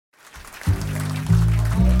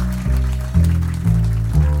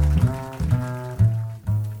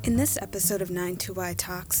this episode of 92Y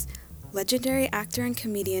Talks, legendary actor and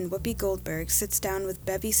comedian Whoopi Goldberg sits down with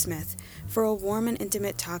Bevy Smith for a warm and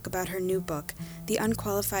intimate talk about her new book, The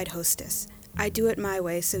Unqualified Hostess. I Do It My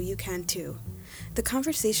Way So You Can Too. The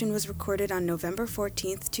conversation was recorded on November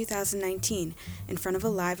 14th, 2019, in front of a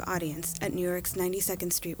live audience at New York's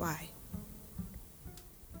 92nd Street Y.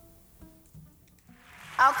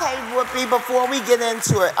 Okay, Whoopi, before we get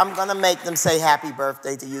into it, I'm going to make them say happy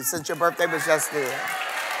birthday to you, since your birthday was just there.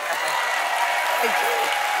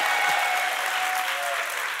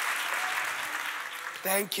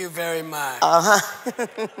 Thank you very much.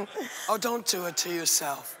 Oh, don't do it to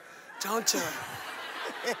yourself. Don't do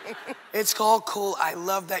it. It's all cool. I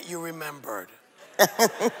love that you remembered.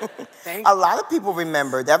 Thank A lot of people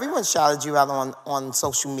remembered. Everyone shouted you out on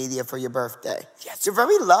social media for your birthday. Yes. You're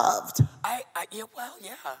very loved.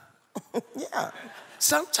 Yeah. Yeah.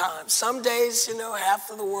 Sometimes. Some days, half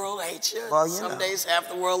of the world hates you. Well, Some days, half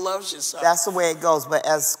the world loves you. So. That's the way it goes. But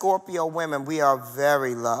as Scorpio women, we are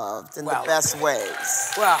very loved in the best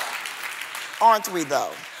ways. Well. Aren't we, though?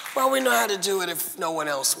 Well, we know how to do it if no one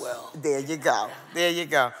else will. There you go. There you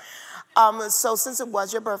go. So since it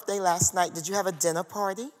was your birthday last night, did you have a dinner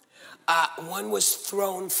party? One was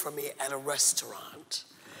thrown for me at a restaurant.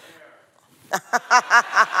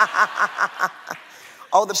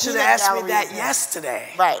 Oh, the should peanut have asked me gallery that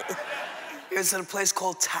yesterday. Right. It was at a place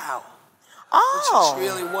called Tao. Oh. Which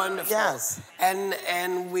is really wonderful. Yes.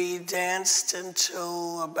 And we danced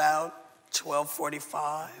until about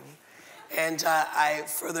 12:45. And I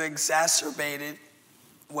further exacerbated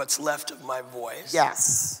what's left of my voice.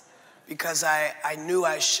 Yes. Because I knew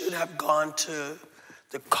I should have gone to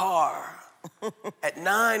the car at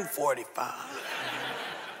 9:45.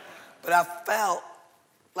 But I felt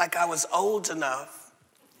like I was old enough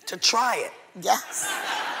to try it. Yes.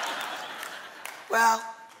 Well,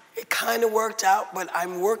 it kind of worked out, but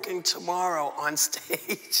I'm working tomorrow on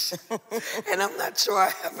stage. And I'm not sure I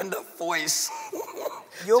have enough voice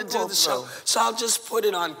to do the show. So I'll just put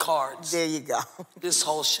it on cards. There you go. This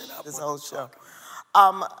whole shit up. This whole show.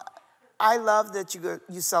 I love that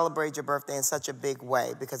you celebrate your birthday in such a big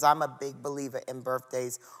way, because I'm a big believer in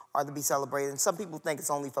birthdays are to be celebrated. And some people think it's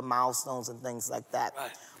only for milestones and things like that.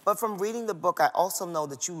 Right. But from reading the book, I also know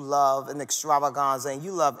that you love an extravaganza, and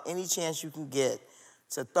you love any chance you can get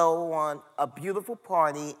to throw on a beautiful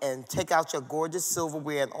party and take out your gorgeous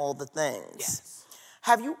silverware and all the things. Yes.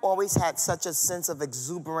 Have you always had such a sense of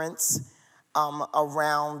exuberance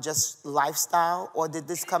around just lifestyle, or did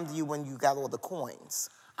this come to you when you got all the coins?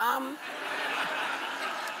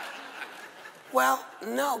 Well,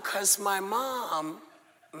 no, because my mom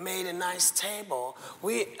made a nice table.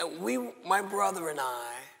 My brother and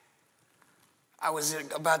I was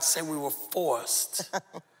about to say we were forced.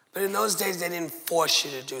 But in those days, they didn't force you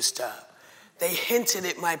to do stuff. They hinted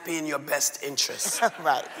it might be in your best interest.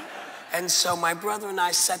 Right. And so my brother and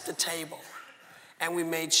I set the table. And we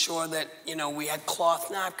made sure that, we had cloth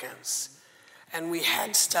napkins. And we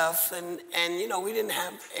had stuff, and we didn't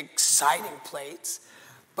have exciting plates,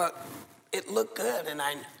 but it looked good. And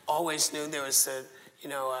I always knew there was a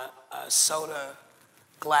soda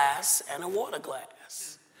glass and a water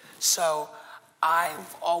glass. So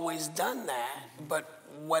I've always done that, but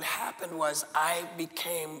what happened was I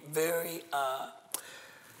became very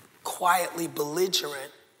quietly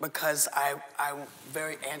belligerent because I'm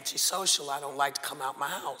very antisocial. I don't like to come out my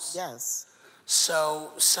house. Yes.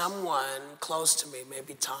 So someone close to me,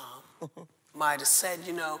 maybe Tom, might have said,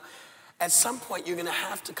 at some point you're going to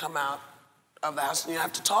have to come out of the house and you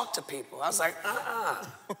have to talk to people. I was like,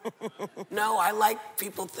 No, I like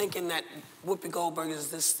people thinking that Whoopi Goldberg is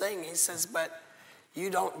this thing. He says, but you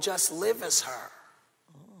don't just live as her.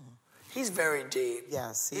 He's very deep.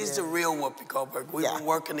 Yes, He's the real Whoopi Goldberg. We've been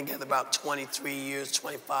working together about 23 years,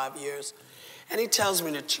 25 years. And he tells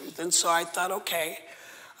me the truth. And so I thought, okay,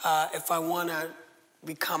 if I want to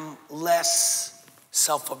become less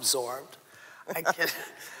self-absorbed,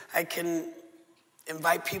 I can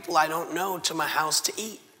invite people I don't know to my house to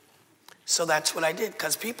eat. So that's what I did,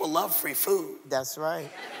 because people love free food. That's right.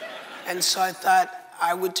 And so I thought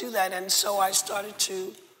I would do that. And so I started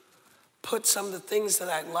to put some of the things that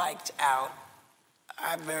I liked out. I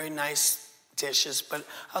have very nice dishes, but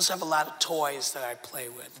I also have a lot of toys that I play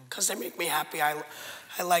with because they make me happy. I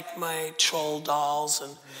like my troll dolls,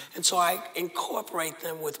 and so I incorporate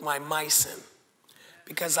them with my mycin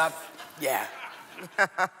because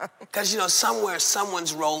because somewhere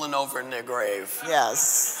someone's rolling over in their grave.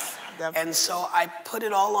 Yes. And so I put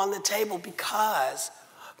it all on the table because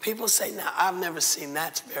people say, now, I've never seen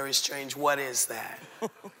that. It's very strange. What is that?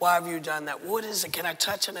 Why have you done that? What is it? Can I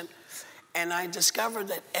touch it? And I discovered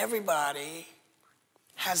that everybody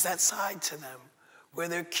has that side to them, where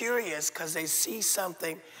they're curious because they see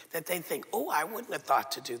something that they think, oh, I wouldn't have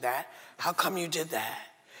thought to do that. How come you did that?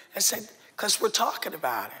 I said, because we're talking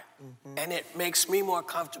about it. Mm-hmm. And it makes me more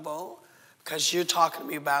comfortable because you're talking to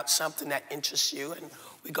me about something that interests you, and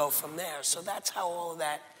we go from there. So that's how all of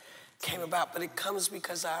that came about. But it comes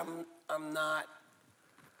because I'm not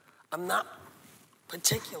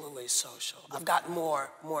particularly social. I've gotten more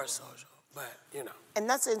social, but you know. And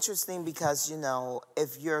that's interesting because, you know,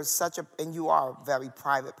 if you're and you are a very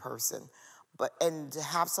private person, and to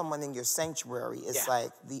have someone in your sanctuary is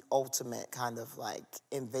like the ultimate kind of like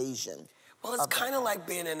invasion. Well, it's kind of like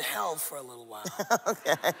being in hell for a little while.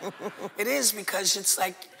 Okay. It is, because it's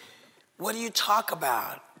like, what do you talk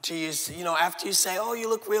about? Do you know, after you say, oh, you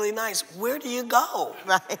look really nice, where do you go?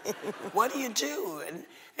 Right. What do you do?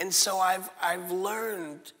 And so I've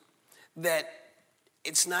learned that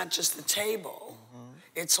it's not just the table,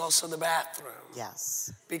 it's also the bathroom.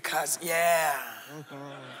 Yes. Because,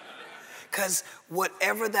 because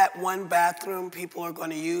whatever that one bathroom people are going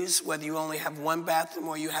to use, whether you only have one bathroom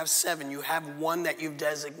or you have 7, you have one that you've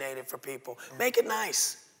designated for people. Make it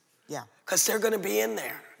nice. Yeah. Because they're going to be in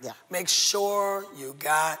there. Yeah. Make sure you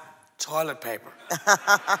got toilet paper.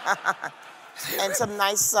 And some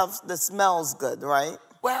nice stuff that smells good, right?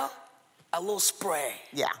 Well, a little spray.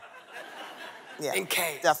 Yeah. Yeah. In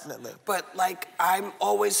case. Definitely. But like, I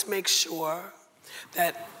always make sure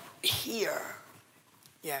that here,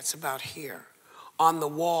 it's about here, on the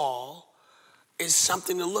wall is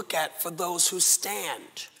something to look at for those who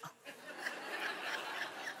stand.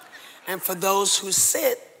 And for those who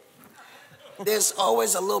sit, there's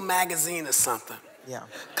always a little magazine or something. Yeah.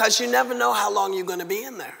 Because you never know how long you're going to be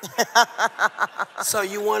in there. So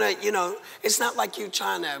you want to, you know, it's not like you're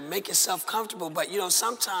trying to make yourself comfortable, but, you know,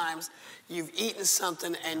 sometimes you've eaten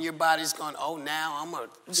something and your body's going, oh, now I'm going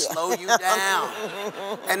to slow you down.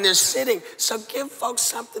 And they're sitting. So give folks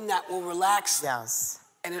something that will relax them. Yes.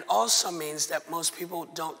 And it also means that most people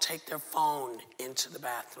don't take their phone into the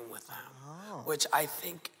bathroom with them, which I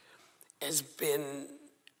think has been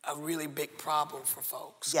a really big problem for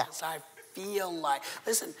folks. Yes. I feel like,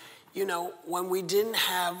 listen, you know, when we didn't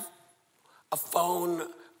have a phone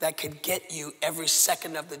that could get you every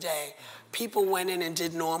second of the day, people went in and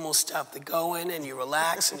did normal stuff. They go in and you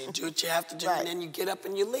relax and you do what you have to do, and then you get up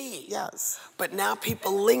and you leave. Yes. But now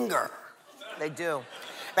people linger. They do.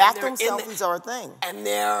 Bathroom selfies are a thing. And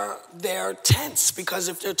they're tense because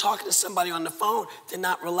if they're talking to somebody on the phone, they're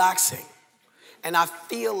not relaxing. And I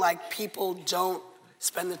feel like people don't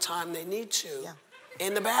spend the time they need to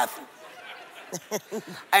in the bathroom.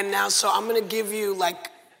 And now, so I'm going to give you like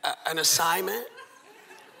an assignment.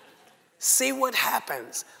 See what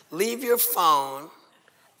happens. Leave your phone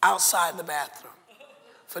outside the bathroom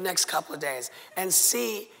for the next couple of days and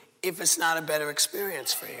see if it's not a better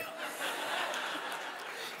experience for you.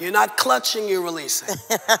 You're not clutching, you're releasing.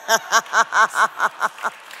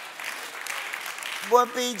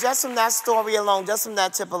 Whoopi, just from that story alone, just from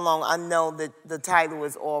that tip alone, I know that the title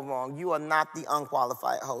is all wrong. You are not the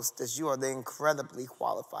unqualified hostess. You are the incredibly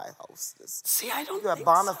qualified hostess. See, I don't You are think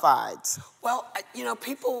bona fides. Well, you know,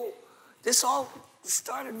 people, this all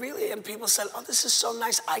started really, and people said, oh, this is so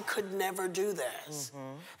nice. I could never do this.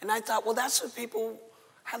 And I thought, well, that's what people,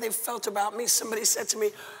 how they felt about me. Somebody said to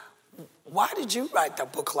me, why did you write the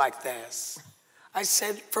book like this? I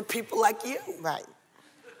said, for people like you. Right.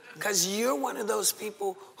 Because you're one of those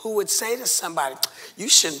people who would say to somebody, you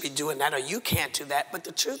shouldn't be doing that or you can't do that. But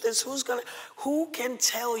the truth is, who can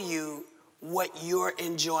tell you what you're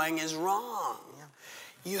enjoying is wrong? Yeah.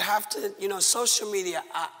 You have to, you know, social media,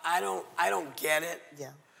 I don't get it. Yeah.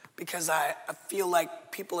 Because I feel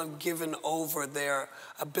like people have given over their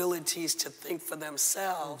abilities to think for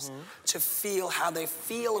themselves, to feel how they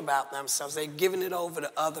feel about themselves. They've given it over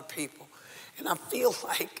to other people. And I feel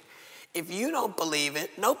like if you don't believe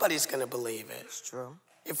it, nobody's going to believe it. It's true.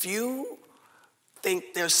 If you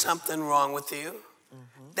think there's something wrong with you,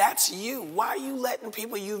 that's you. Why are you letting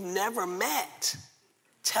people you've never met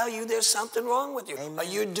tell you there's something wrong with you? Amen. Or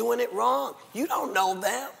you're doing it wrong? You don't know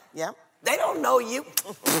them. Yep. They don't know you.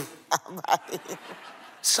 Right.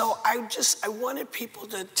 So I wanted people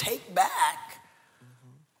to take back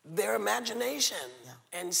their imagination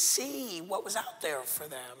and see what was out there for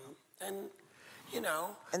them. And you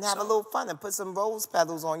know. And have a little fun and put some rose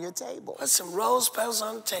petals on your table. Put some rose petals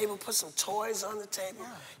on the table, put some toys on the table.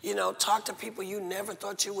 Yeah. You know, talk to people you never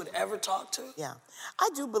thought you would ever talk to. Yeah. I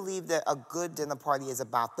do believe that a good dinner party is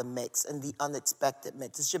about the mix and the unexpected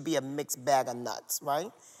mix. It should be a mixed bag of nuts,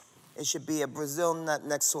 right? It should be a Brazil nut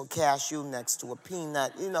next to a cashew, next to a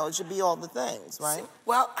peanut. You know, it should be all the things, right?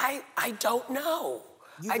 Well, I don't know.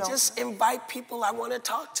 I just invite people I want to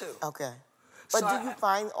talk to. Okay. But So do you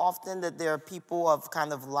find often that there are people of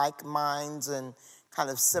kind of like minds and kind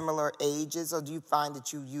of similar ages, or do you find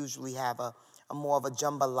that you usually have a more of a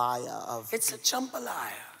jambalaya of... It's a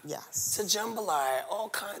jambalaya. Yes. It's a jambalaya, all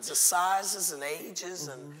kinds of sizes and ages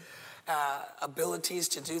and abilities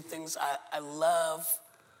to do things. I love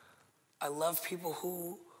people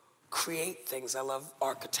who create things. I love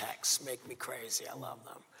architects, make me crazy. I love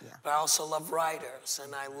them. Yeah. But I also love writers,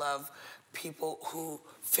 and I love people who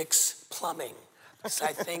fix plumbing. Because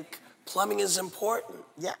I think plumbing is important.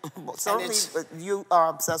 Yeah, well, certainly, but you are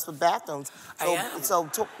obsessed with bathrooms. I am. So,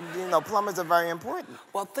 plumbers are very important.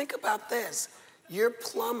 Well, think about this. Your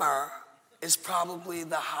plumber is probably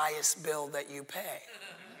the highest bill that you pay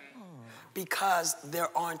because there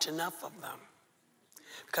aren't enough of them.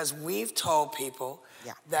 Because we've told people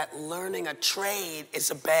that learning a trade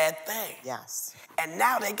is a bad thing. Yes. And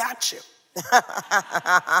now they got you.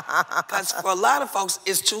 Because for a lot of folks,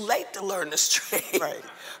 it's too late to learn this trade. Right.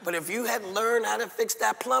 But if you had learned how to fix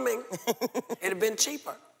that plumbing, it'd have been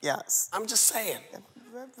cheaper. Yes. I'm just saying.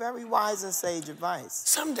 Very wise and sage advice.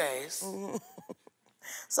 Some days.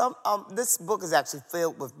 So this book is actually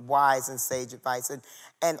filled with wise and sage advice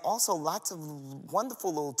and also lots of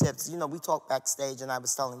wonderful little tips. You know, we talked backstage and I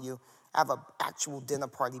was telling you, I have an actual dinner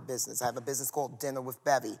party business. I have a business called Dinner with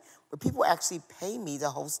Bevy, where people actually pay me to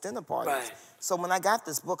host dinner parties. Right. So when I got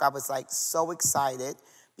this book, I was like so excited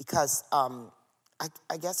because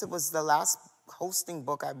I guess it was the last hosting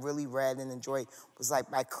book I really read and enjoyed was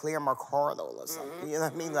like by Claire McCardle or something. You know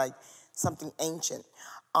what I mean? Like something ancient.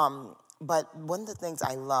 But one of the things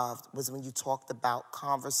I loved was when you talked about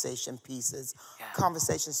conversation pieces,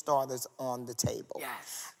 conversation starters on the table.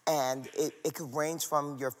 Yes. And it could range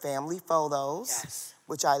from your family photos,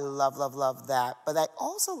 which I love that. But I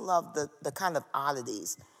also love the kind of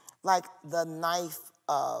oddities, like the knife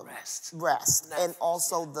rest and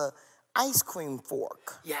also the ice cream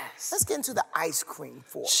fork. Yes. Let's get into the ice cream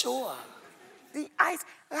fork. Sure.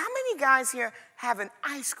 How many guys here have an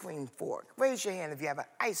ice cream fork? Raise your hand if you have an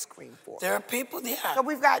ice cream fork. There are people, So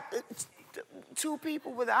we've got 2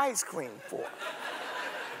 people with an ice cream fork.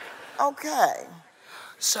 Okay.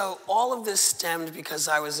 So all of this stemmed because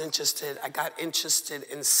I got interested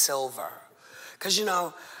in silver. Because, you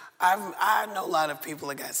know, I know a lot of people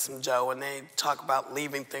that got some dough and they talk about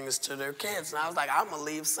leaving things to their kids. And I was like, I'm going to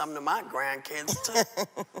leave something to my grandkids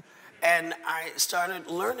too. And I started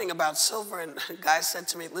learning about silver, and the guy said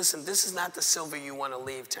to me, listen, this is not the silver you want to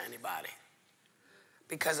leave to anybody.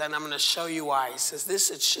 And I'm going to show you why. He says,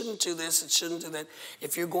 it shouldn't do this, it shouldn't do that.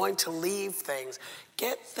 If you're going to leave things,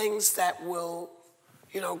 get things that will,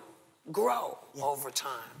 grow over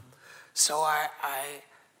time. So I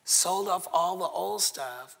sold off all the old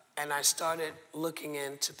stuff, and I started looking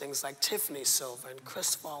into things like Tiffany Silver and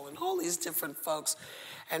Cristal and all these different folks.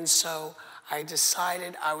 And so I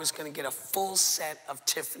decided I was going to get a full set of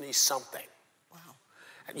Tiffany something. Wow.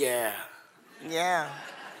 Yeah. Yeah.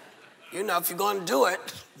 You know, if you're going to do it.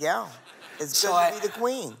 Yeah. It's good to be the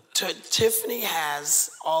queen. Tiffany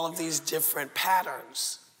has all of these different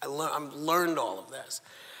patterns. I learned all of this.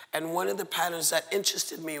 And one of the patterns that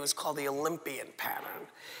interested me was called the Olympian pattern.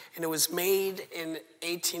 And it was made in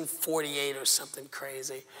 1848 or something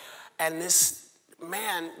crazy. And this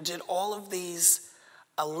man did all of these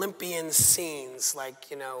Olympian scenes, like,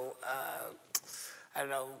 I don't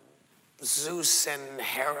know, Zeus and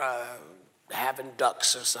Hera having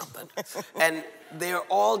ducks or something. And they're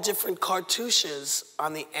all different cartouches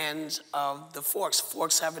on the end of the forks.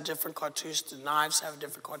 Forks have a different cartouche, the knives have a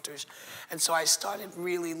different cartouche. And so I started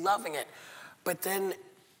really loving it. But then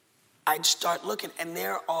I'd start looking, and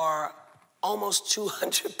there are almost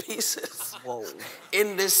 200 pieces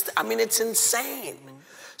in this. I mean, it's insane.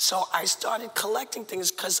 So I started collecting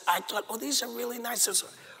things because I thought, oh, these are really nice.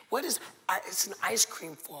 What is, it's an ice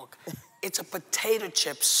cream fork. It's a potato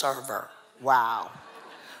chip server. Wow.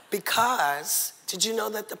 Because, did you know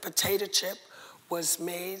that the potato chip was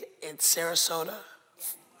made in Sarasota?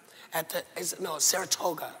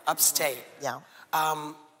 Saratoga, upstate. Yeah.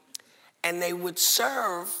 And they would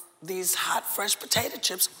serve these hot, fresh potato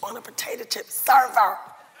chips on a potato chip server.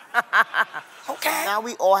 Okay. Now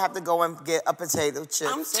we all have to go and get a potato chip.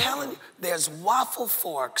 I'm telling you, there's waffle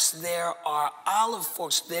forks, there are olive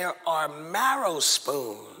forks, there are marrow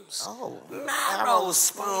spoons. Oh. Marrow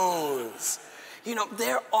spoons. You know,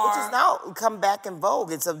 there are... Which has now come back in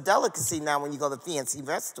vogue. It's a delicacy now when you go to fancy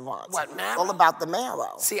restaurants. What, marrow? All about the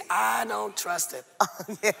marrow. See, I don't trust it.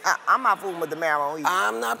 Yeah, I'm not fooling with the marrow either.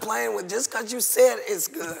 I'm not playing with, just because you said it's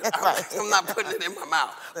good, I'm not putting it in my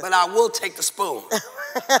mouth. But I will take the spoon.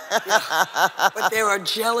 Yeah. But there are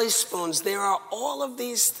jelly spoons. There are all of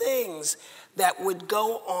these things that would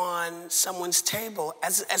go on someone's table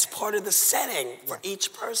as part of the setting for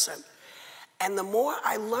each person. And the more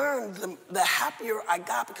I learned, the happier I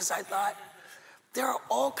got, because I thought, there are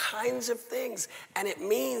all kinds of things. And it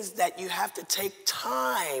means that you have to take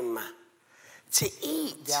time to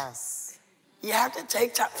eat. Yes. You have to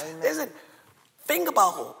take time. Listen, finger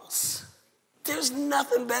bowls. There's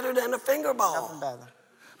nothing better than a finger bowl. Nothing better.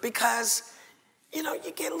 Because, you know,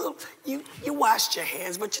 you get a little, you washed your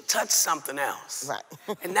hands, but you touched something else.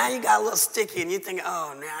 Right. And now you got a little sticky, and you think,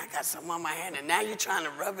 oh, now I got something on my hand, and now you're trying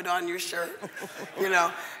to rub it on your shirt, you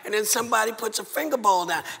know? And then somebody puts a finger bowl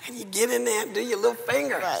down, and you get in there and do your little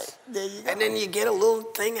fingers. Right, there you go. And then you get a little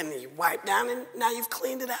thing, and you wipe down, and now you've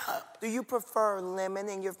cleaned it up. Do you prefer lemon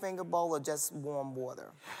in your finger bowl or just warm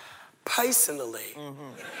water? Personally,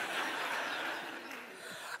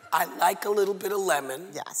 I like a little bit of lemon.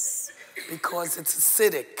 Yes. Because it's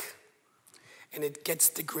acidic, and it gets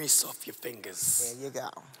the grease off your fingers. There you go.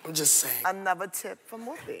 I'm just saying. Another tip from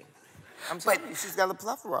Whoopi. I'm telling you, she's got a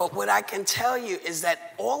plethora. But what I can tell you is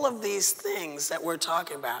that all of these things that we're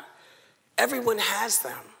talking about, everyone has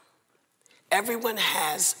them. Everyone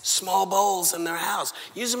has small bowls in their house.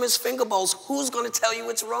 Use them as finger bowls. Who's going to tell you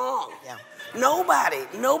it's wrong? Yeah. Nobody.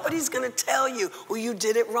 Nobody's going to tell you, well, you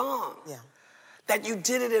did it wrong. Yeah. That you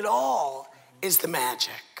did it at all is the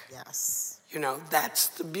magic. Yes. You know, that's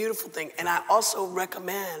the beautiful thing. And I also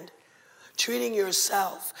recommend treating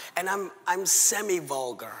yourself, and I'm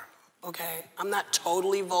semi-vulgar, okay? I'm not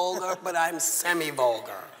totally vulgar, but I'm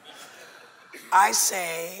semi-vulgar. I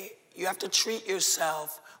say you have to treat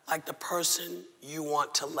yourself like the person you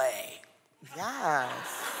want to lay. Yes.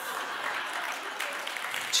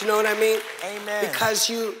 Do you know what I mean? Amen.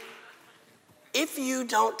 Because if you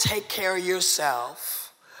don't take care of yourself,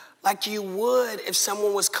 like you would if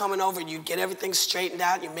someone was coming over, you'd get everything straightened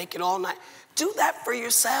out, you make it all nice. Do that for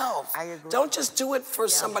yourself. I agree. Don't just do it for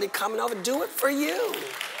somebody coming over. Do it for you.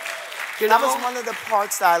 That was one of the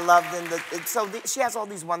parts that I loved she has all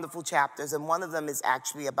these wonderful chapters, and one of them is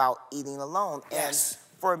actually about eating alone. Yes. And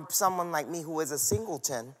for someone like me who is a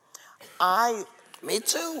singleton, Me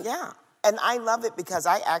too. Yeah. And I love it because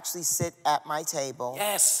I actually sit at my table.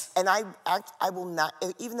 Yes. And I will not,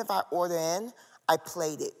 even if I order in, I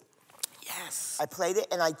plate it. Yes. I plate it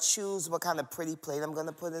and I choose what kind of pretty plate I'm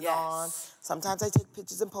gonna put it on. Sometimes I take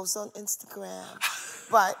pictures and post it on Instagram.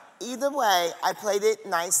 But either way, I plate it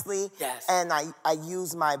nicely. Yes. And I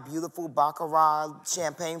use my beautiful Baccarat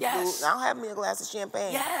champagne flute. And I'll have me a glass of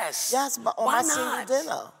champagne. Yes. Yes, but on my single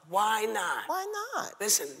dinner. Why not? Why not?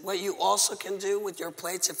 Listen, what you also can do with your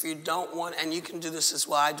plates, if you don't want, and you can do this as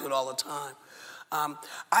well, I do it all the time.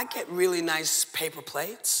 I get really nice paper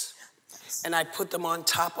plates, and I put them on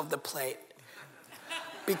top of the plate.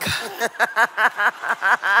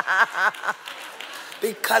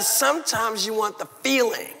 Because sometimes you want the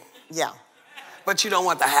feeling. Yeah. But you don't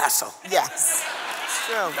want the hassle. Yes. It's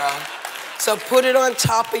true. So put it on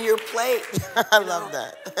top of your plate. I love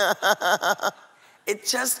that. It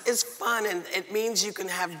just is fun, and it means you can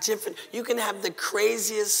have the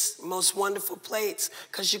craziest, most wonderful plates,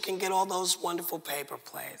 because you can get all those wonderful paper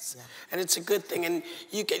plates. Yeah. And it's a good thing. And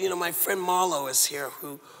you can, my friend Marlo is here,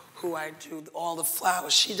 who I do all the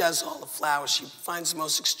flowers. She does all the flowers. She finds the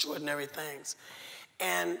most extraordinary things.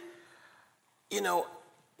 And,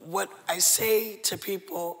 what I say to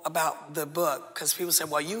people about the book, because people say,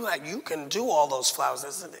 well, you can do all those flowers. I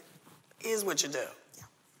said, here's what you do. Yeah.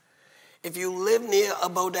 If you live near a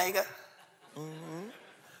bodega,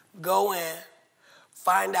 go in,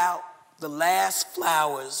 find out the last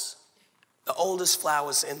flowers, the oldest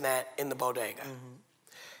flowers in the bodega.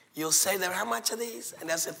 You'll say to them, how much are these? And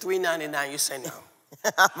that's at $3.99. You say no.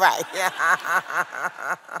 Right.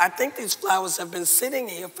 I think these flowers have been sitting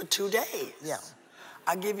here for 2 days. Yeah.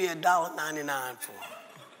 I'll give you $1.99 for them.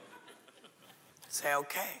 Say,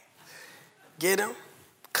 okay. Get them,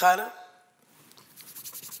 cut them,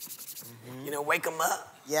 wake them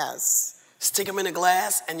up. Yes. Stick them in a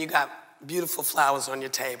glass, and you got beautiful flowers on your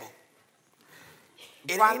table.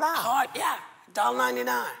 It ain't hard. Yeah,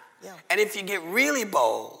 $1.99. Yeah. And if you get really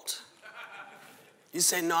bold, you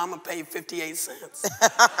say, no, I'm going to pay you 58 cents.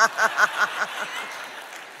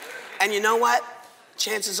 And you know what?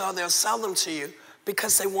 Chances are they'll sell them to you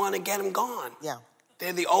because they want to get them gone. Yeah.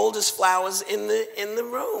 They're the oldest flowers in the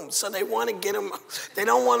room, so they want to get them. They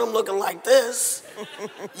don't want them looking like this.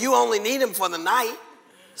 You only need them for the night,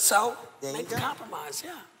 so make the compromise,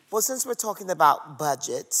 yeah. Well, since we're talking about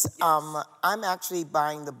budgets, I'm actually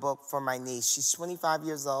buying the book for my niece. She's 25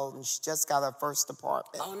 years old, and she just got her first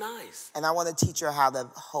apartment. Oh, nice. And I want to teach her how to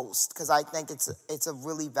host, because I think it's a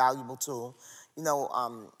really valuable tool. You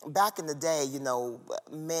know, back in the day, you know,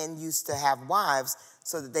 men used to have wives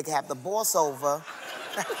so that they could have the boss over.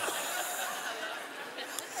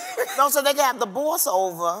 No, so they can have the boss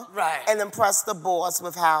over and impress the boss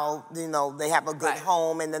with how, you know, they have a good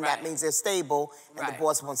home, and then that means they're stable, and the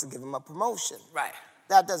boss wants to give them a promotion. Right.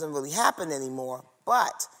 That doesn't really happen anymore,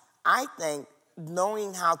 but I think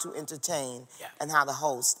knowing how to entertain and how to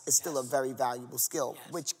host is still a very valuable skill,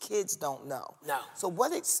 which kids don't know. No. So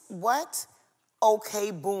what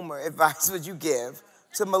okay boomer advice would you give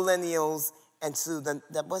to millennials and to the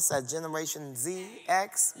what's that, Generation Z,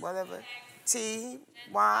 X, whatever? T,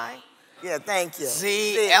 Y? Yeah, thank you.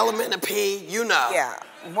 Z, element of P, you know. Yeah,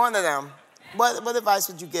 one of them. What advice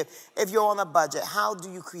would you give? If you're on a budget, how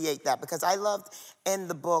do you create that? Because I loved in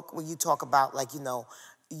the book when you talk about, like, you know,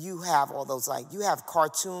 you have all those, like, you have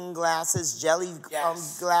cartoon glasses, jelly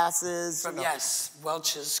glasses. From,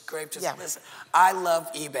 Welch's grape juice. Yeah. Listen, I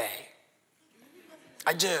love eBay.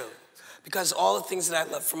 I do. Because all the things that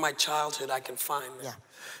I love from my childhood, I can find them. Yeah.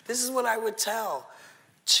 This is what I would tell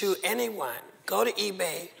to anyone. Go to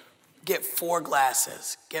eBay, get 4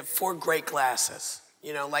 glasses. Get 4 great glasses.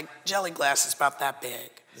 You know, like jelly glasses about that big.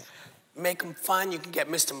 Yeah. Make them fun. You can get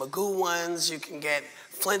Mr. Magoo ones. You can get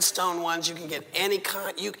Flintstone ones. You can get any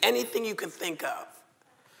kind, anything you can think of.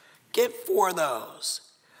 Get 4 of those.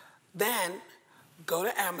 Then go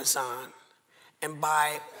to Amazon and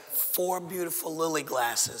buy 4 beautiful lily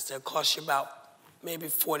glasses. They'll cost you about maybe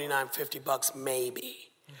 $49, $50 maybe.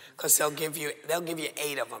 Because they'll give you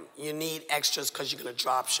 8 of them. You need extras because you're gonna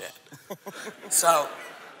drop shit. So,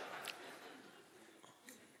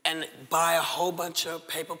 and buy a whole bunch of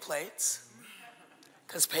paper plates,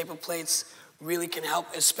 because paper plates really can help,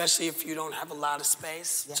 especially if you don't have a lot of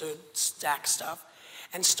space to stack stuff.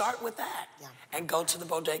 And start with that. Yeah. And go to the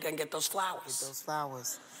bodega and get those flowers. Get those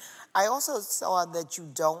flowers. I also saw that you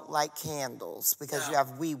don't like candles because you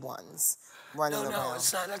have wee ones running around. No,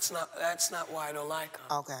 it's not. That's not why I don't like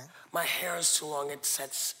them. Okay. My hair is too long. It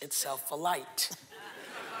sets itself alight.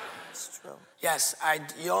 It's true. Yes,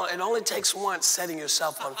 it only takes once setting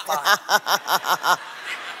yourself on fire.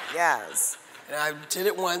 Yes. And I did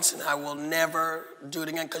it once, and I will never do it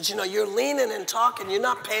again. Because, you know, you're leaning and talking. You're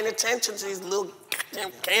not paying attention to these little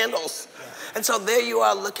goddamn candles. Yeah. And so there you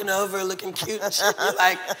are looking over, looking cute and shit. You're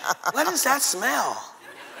like, what does that smell?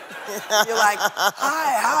 You're like,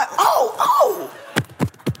 hi. Oh.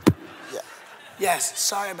 Yeah. Yes,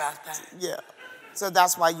 sorry about that. Yeah. So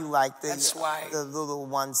that's why you like the little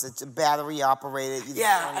ones that are battery operated. You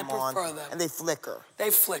turn them I prefer them. And they flicker. They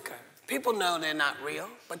flicker. People know they're not real,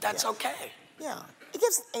 but that's okay. Yeah. It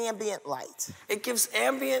gives ambient light. It gives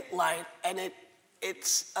ambient light, and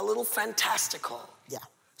it's a little fantastical. Yeah.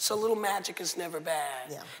 So a little magic is never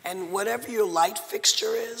bad. Yeah. And whatever your light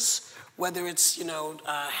fixture is, whether it's, you know,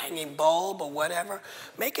 hanging bulb or whatever,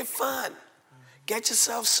 make it fun. Get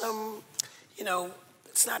yourself some, you know,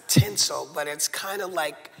 it's not tinsel, but it's kind of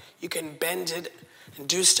like you can bend it and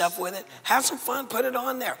do stuff with it. Have some fun, put it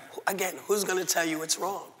on there. Again, who's gonna tell you it's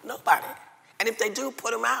wrong? Nobody. And if they do,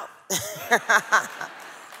 put them out.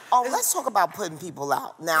 Oh, let's talk about putting people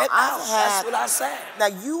out. Now, that's what I said. Now,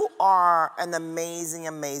 you are an amazing,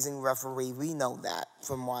 amazing referee. We know that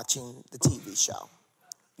from watching the TV show.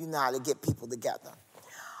 You know how to get people together.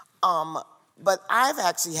 But I've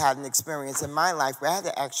actually had an experience in my life where I had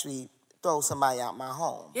to actually throw somebody out my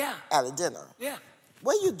home at a dinner. Yeah.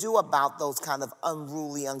 What do you do about those kind of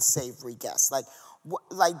unruly, unsavory guests? Like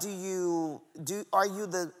are you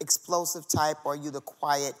the explosive type, or are you the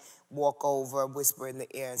quiet, walk over, whisper in the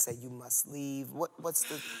ear and say, you must leave? What's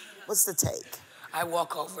the take? I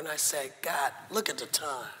walk over and I say, God, look at the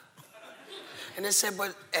time. And they said,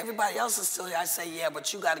 but everybody else is still here. I say, yeah,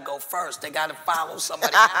 but you got to go first. They got to follow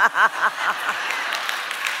somebody else.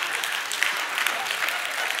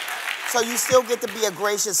 So you still get to be a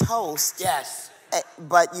gracious host. Yes.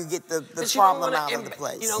 But you get the problem out of the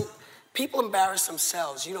place. You know, people embarrass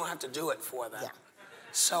themselves. You don't have to do it for them. Yeah.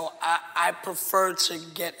 So I prefer to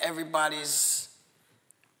get everybody's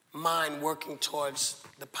mind working towards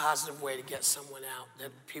the positive way to get someone out.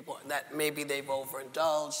 That maybe they've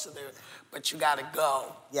overindulged, but you gotta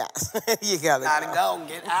go. Yeah, you gotta go,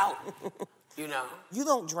 get out. You know. You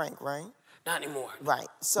don't drink, right? Not anymore. Right.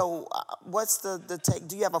 So what's the take?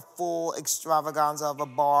 Do you have a full extravaganza of a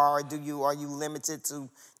bar, or are you limited to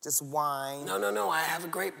just wine? No. I have a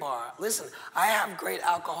great bar. Listen, I have great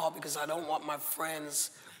alcohol because I don't want my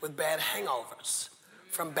friends with bad hangovers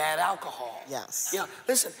from bad alcohol. Yes. You know,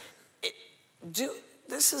 listen,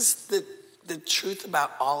 this is the truth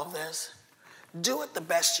about all of this. Do it the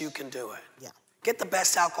best you can do it. Yeah. Get the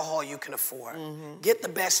best alcohol you can afford. Get the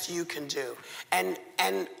best you can do. And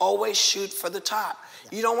always shoot for the top.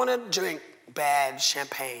 Yeah. You don't want to drink bad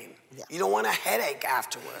champagne. Yeah. You don't want a headache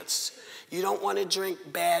afterwards. You don't want to drink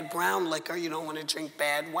bad brown liquor. You don't want to drink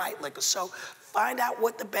bad white liquor. So find out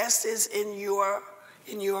what the best is in your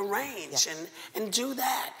range, and do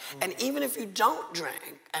that. And even if you don't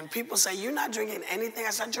drink, and people say, you're not drinking anything,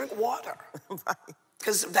 I said, drink water. Right.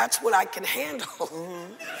 Because that's what I can handle.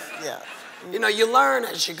 Yeah. You know, you learn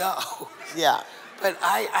as you go. Yeah. But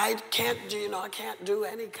I can't do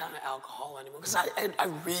any kind of alcohol anymore because I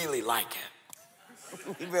really like it.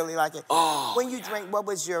 You really like it? Oh. When you drink, what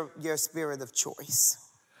was your spirit of choice?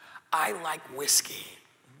 I like whiskey.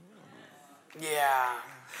 Yeah.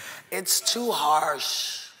 It's too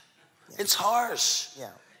harsh. Yeah. It's harsh. Yeah.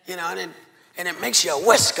 You know, and it makes you a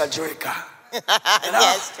whisker drinker. You know?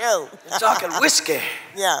 Yeah, it's true. You're talking whiskey.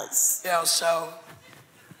 Yes. You know, so.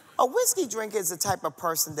 A whiskey drinker is the type of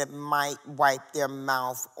person that might wipe their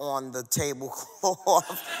mouth on the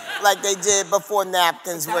tablecloth like they did before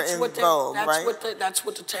napkins were in vogue, right? That's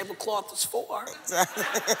what the tablecloth is for. Exactly.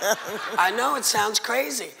 I know it sounds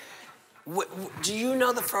crazy. Do you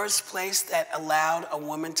know the first place that allowed a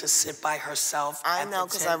woman to sit by herself? I know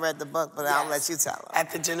because I read the book, but I'll let you tell her.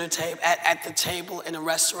 At the dinner table, at the table in a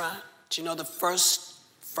restaurant. Do you know the first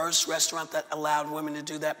restaurant that allowed women to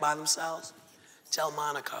do that by themselves?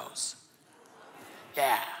 Delmonico's.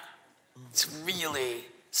 Yeah. It's really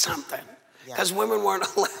something. Because women weren't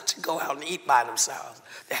allowed to go out and eat by themselves.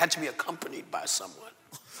 They had to be accompanied by someone.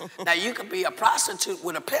 Now, you could be a prostitute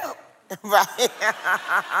with a pimp. Right.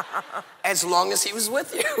 As long as he was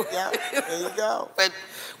with you. Yeah, there you go. But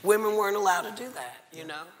women weren't allowed to do that, you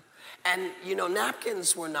know? And, you know,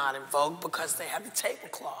 napkins were not in vogue because they had the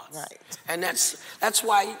tablecloths. Right. And that's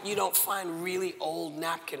why you don't find really old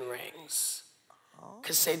napkin rings.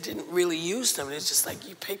 Because they didn't really use them. It's just like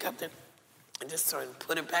you pick up and just sort of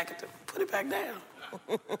put it back down.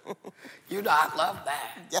 You know, I love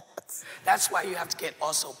that. Yes. That's why you have to get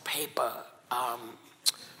also paper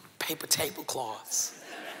tablecloths.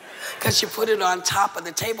 Because you put it on top of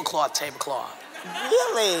the tablecloth.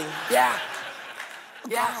 Really? Yeah.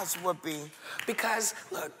 Yeah. Gosh, Whoopi. Because,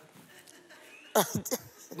 look,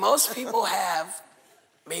 most people have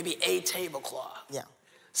maybe a tablecloth. Yeah.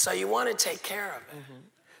 So you want to take care of it.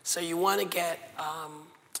 So you want to get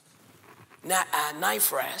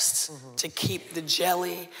knife rests to keep the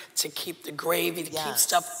jelly, to keep the gravy, to keep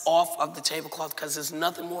stuff off of the tablecloth, because there's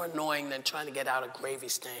nothing more annoying than trying to get out a gravy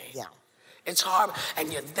stain. Yeah. It's hard,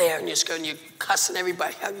 and you're there, and you're cussing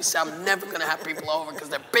everybody out. You say, I'm never going to have people over because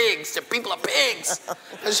they're pigs. People are pigs.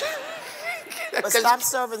 But stop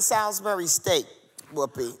serving Salisbury steak,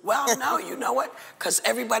 Whoopi. Well, no, you know what? Because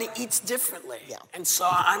everybody eats differently. Yeah. And so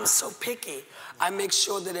I'm so picky. I make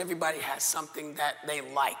sure that everybody has something that they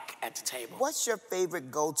like at the table. What's your favorite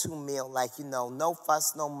go-to meal? Like, you know, no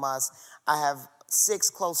fuss, no muss. I have 6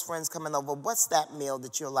 close friends coming over. What's that meal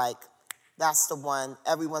that you're like, that's the one,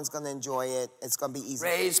 everyone's going to enjoy it, it's going to be easy?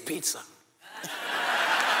 Ray's Pizza.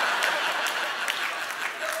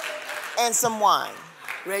 And some wine.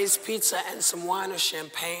 Ray's Pizza and some wine or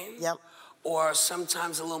champagne. Yep. Or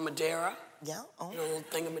sometimes a little Madeira. Yeah. Oh. A little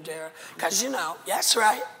thing of Madeira. Because, you know, that's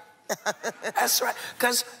right. That's right.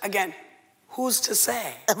 Because, again, who's to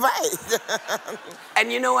say? Right.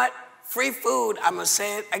 And you know what? Free food, I'm going to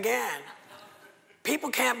say it again. People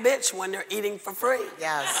can't bitch when they're eating for free.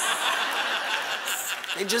 Yes.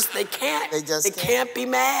 They can't. They can't be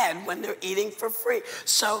mad when they're eating for free.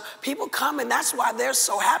 So people come, and that's why they're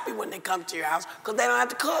so happy when they come to your house, because they don't have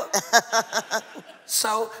to cook.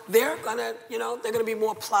 So they're gonna be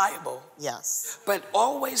more pliable. Yes. But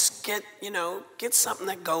always get something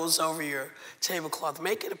that goes over your tablecloth.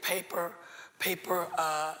 Make it a paper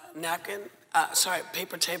napkin,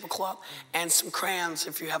 paper tablecloth, and some crayons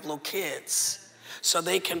if you have little kids, so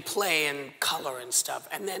they can play and color and stuff.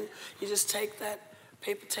 And then you just take that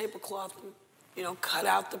paper tablecloth and, cut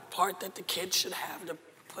out the part that the kids should have to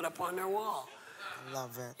put up on their wall. I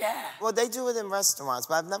love it. Yeah. Well, they do it in restaurants,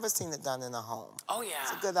 but I've never seen it done in a home. Oh, yeah.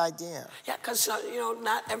 It's a good idea. Yeah, because,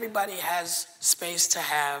 not everybody has space to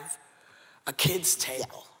have a kid's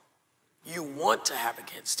table. Yeah. You want to have a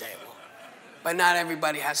kid's table, but not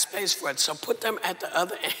everybody has space for it. So put them at the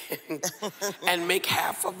other end and make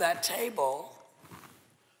half of that table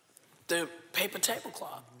the paper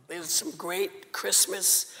tablecloth. There's some great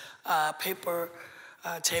Christmas paper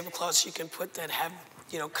tablecloths you can put that have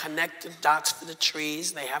connect the dots for the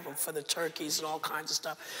trees. They have them for the turkeys and all kinds of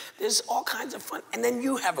stuff. There's all kinds of fun. And then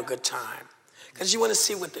you have a good time because you want to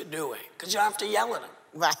see what they're doing because you don't have to yell at them.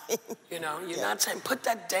 Right. You're not saying, put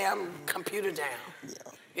that damn computer down.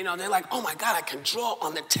 Yeah. They're like, oh my God, I can draw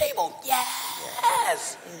on the table.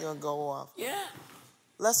 Yes. You're going to go off. Yeah.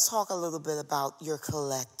 Let's talk a little bit about your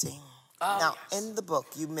collecting. Oh, now, yes. in the book,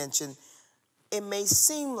 you mentioned it may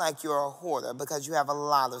seem like you're a hoarder because you have a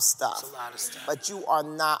lot of stuff. It's a lot of stuff. But you are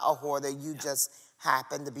not a hoarder. You just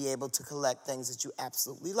happen to be able to collect things that you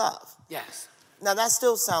absolutely love. Yes. Now, that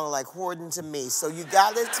still sounded like hoarding to me. So you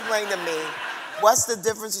got to explain to me, what's the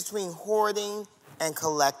difference between hoarding and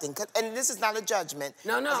collecting? And this is not a judgment.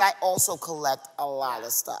 No. Because I also collect a lot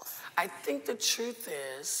of stuff. I think the truth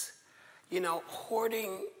is,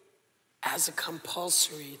 hoarding as a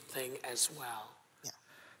compulsory thing as well. Yeah.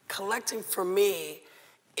 Collecting for me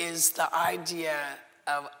is the idea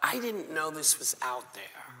of, I didn't know this was out there.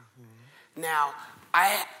 Mm-hmm. Now,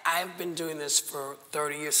 I've been doing this for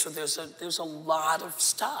 30 years, so there's a lot of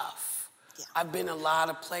stuff. Yeah. I've been a lot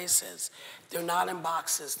of places. They're not in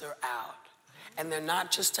boxes, they're out. And they're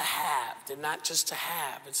not just to have. They're not just to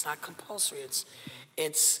have. It's not compulsory.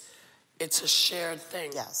 It's a shared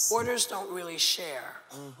thing. Yes. Hoarders don't really share.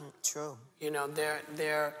 Mm-hmm. True.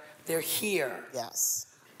 They're here. Yes.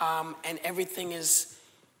 And everything is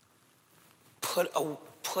put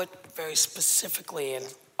very specifically and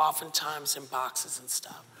oftentimes in boxes and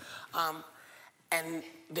stuff. And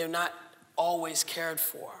they're not always cared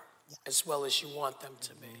for as well as you want them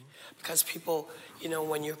to be. Because people,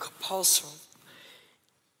 when you're compulsive,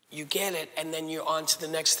 you get it, and then you're on to the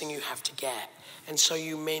next thing you have to get. And so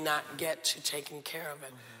you may not get to taking care of it.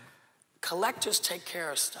 Mm-hmm. Collectors take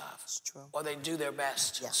care of stuff. It's true. Or they do their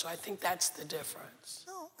best. Yeah. So I think that's the difference.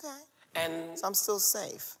 Oh, okay. And so I'm still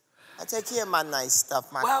safe. I take care of my nice stuff,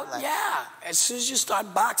 collection. Yeah. As soon as you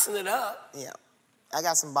start boxing it up. Yeah. I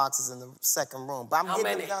got some boxes in the second room. But I'm How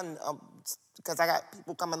getting many? it done because I got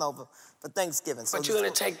people coming over for Thanksgiving. So But you're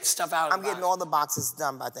going to take stuff out of I'm getting all the boxes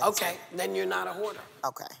done by Thanksgiving. Okay, then you're not a hoarder.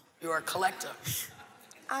 Okay. You're a collector.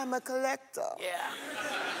 I'm a collector. Yeah.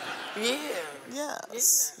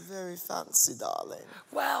 Yes. Yeah. Very fancy, darling.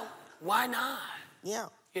 Well, why not? Yeah.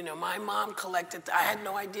 My mom collected. I had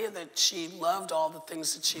no idea that she loved all the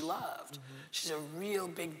things that she loved. Mm-hmm. She's a real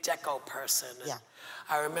big deco person. Yeah.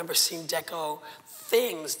 I remember seeing deco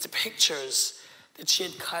things, the pictures that she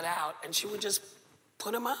had cut out, and she would just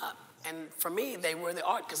put them up. And for me, they were the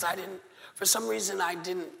art, because for some reason, I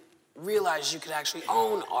didn't realize you could actually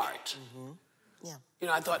own art. Mm-hmm.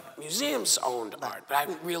 Yeah. I thought museums owned art, but I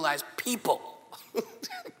didn't realize people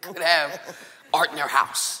could have art in their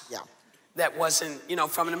house. Yeah. That wasn't,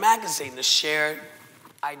 from the magazine, the shared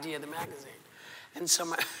idea of the magazine. And so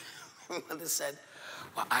my mother said,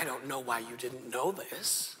 well, I don't know why you didn't know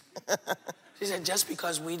this. She said, just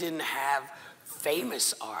because we didn't have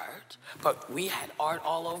famous art, but we had art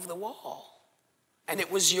all over the wall. And it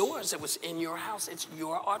was yours. It was in your house. It's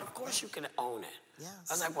your art. Of course you can own it. Yes.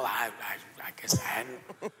 I was like, well, I guess I hadn't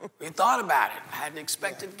really thought about it. I hadn't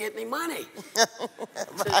expected to get any money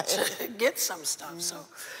to get some stuff. So,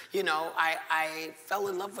 I fell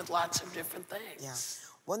in love with lots of different things. Yeah.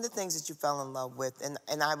 One of the things that you fell in love with, and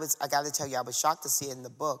I got to tell you, I was shocked to see it in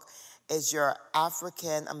the book, is your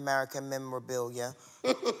African-American memorabilia.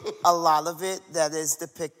 A lot of it that is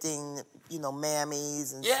depicting,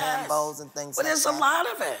 mammies and shambos and things like that. But there's a lot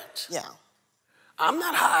of it. Yeah. I'm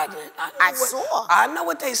not hiding it. I know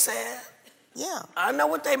what they said. Yeah. I know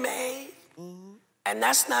what they made. Mm-hmm. And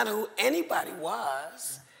that's not who anybody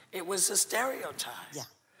was. Yeah. It was a stereotype. Yeah.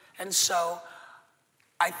 And so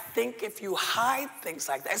I think if you hide things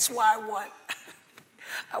like that, that's why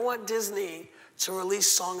I want Disney to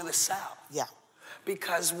release Song of the South. Yeah.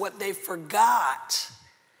 Because what they forgot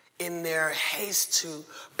in their haste to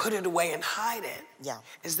put it away and hide it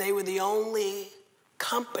is they were the only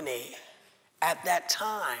company at that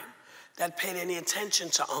time that paid any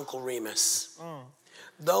attention to Uncle Remus.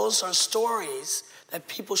 Those are stories that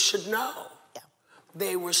people should know. Yeah.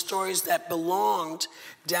 They were stories that belonged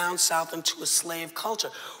down south into a slave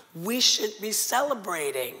culture. We should be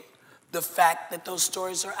celebrating the fact that those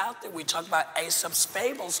stories are out there. We talk about Aesop's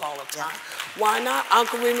fables all the time. Yeah. Why not?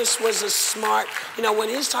 Uncle Remus was a smart, when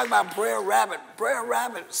he's talking about Brer Rabbit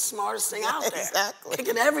was the smartest thing out there. Exactly.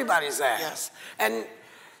 Kicking everybody's ass. Yeah. And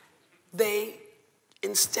they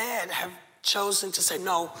instead have chosen to say,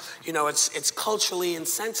 no, it's culturally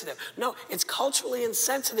insensitive. No, it's culturally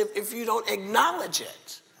insensitive if you don't acknowledge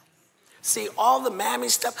it. See, all the mammy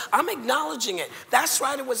stuff, I'm acknowledging it. That's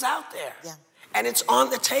right, it was out there. Yeah. And it's on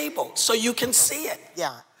the table, so you can see it.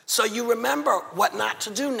 Yeah. So you remember what not to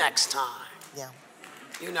do next time. Yeah.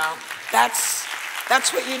 You know, that's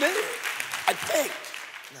what you do, I think.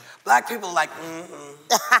 No. Black people are like, mm-hmm.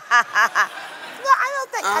 No, I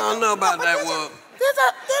don't think. I don't know about that, Whoop.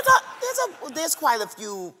 There's quite a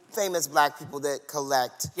few famous black people that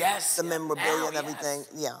collect the memorabilia and everything.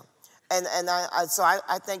 Yes. Yeah, and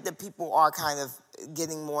I think that people are kind of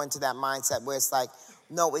getting more into that mindset where it's like,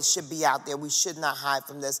 no, it should be out there. We should not hide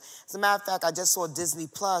from this. As a matter of fact, I just saw Disney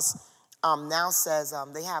Plus now says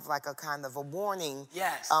they have like a kind of a warning.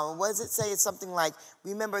 Yes. What does it say? It's something like,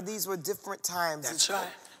 remember, these were different times. That's right.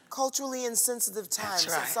 Culturally insensitive times.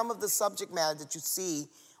 That's right. So some of the subject matter that you see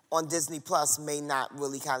on Disney Plus may not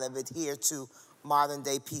really kind of adhere to modern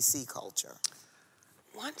day PC culture.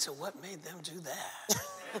 Wonder what made them do that?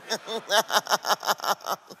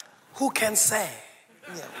 Who can say?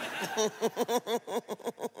 Yeah.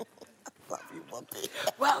 Love you, Whoopi.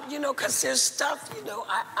 Well, you know, because there's stuff, you know,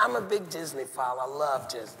 I'm a big Disney follower. I love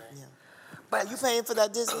Disney. Yeah. But are you paying for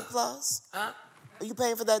that Disney Plus? Huh? Are you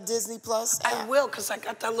paying for that Disney Plus app? I will, because I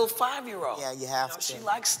got that little 5-year-old. Yeah, you have to. She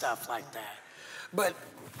likes stuff like that. But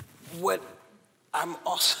what I'm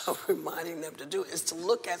also reminding them to do is to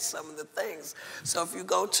look at some of the things. So if you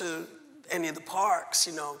go to any of the parks,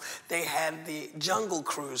 you know, they had the Jungle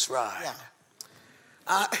Cruise ride. Yeah.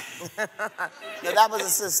 No, that was a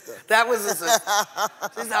sister. That was a sister.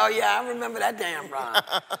 She said, oh yeah, I remember that damn ride.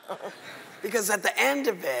 Because at the end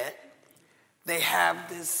of it, they have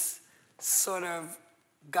this sort of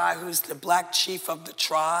guy who's the black chief of the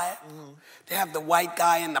tribe. Mm-hmm. They have the white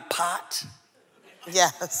guy in the pot.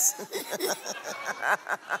 Yes.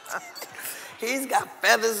 He's got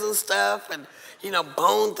feathers and stuff, and you know,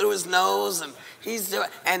 bone through his nose, and he's doing.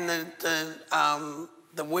 And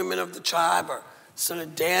the women of the tribe are sort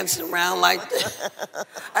of dancing around like this.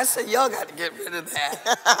 I said, y'all got to get rid of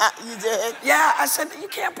that. You did? Yeah, I said, you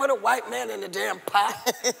can't put a white man in a damn pot.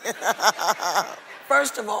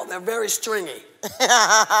 First of all, they're very stringy.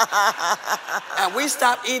 And we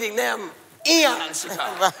stopped eating them eons ago.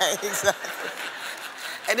 Right, exactly.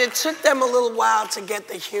 And it took them a little while to get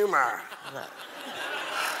the humor. Right.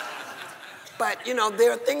 But, you know,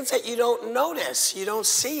 there are things that you don't notice. You don't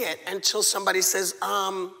see it until somebody says,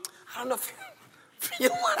 I don't know if you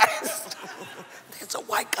realize there's a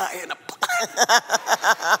white guy in a pot.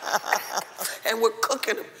 And we're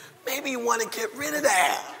cooking him. Maybe you want to get rid of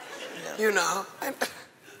that, you know. And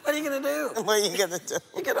what are you going to do? What are you going to do?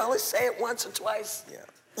 You can only say it once or twice. Yeah.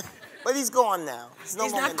 But he's gone now.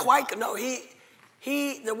 He's not quite, no,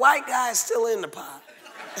 the white guy is still in the pot.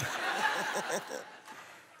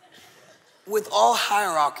 With all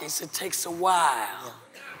hierarchies, it takes a while.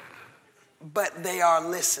 Yeah. But they are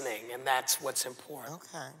listening, and that's what's important.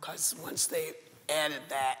 Okay. Because once they added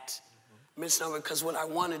that misnomer, because what I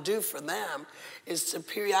want to do for them is to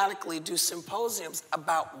periodically do symposiums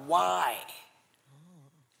about why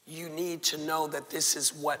you need to know that this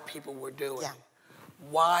is what people were doing. Yeah.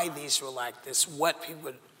 Why these were like this, what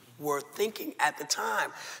people were thinking at the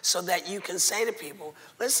time, so that you can say to people,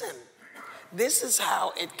 listen, this is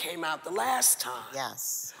how it came out the last time.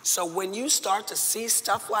 Yes. So when you start to see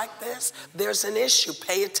stuff like this, there's an issue.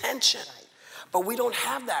 Pay attention. Right. But we don't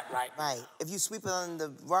have that right now. Right. If you sweep it under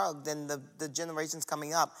the rug, then the generations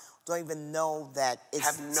coming up don't even know that it's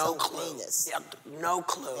have no so clue. heinous. They have no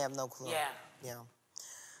clue. They have no clue. Yeah. Yeah.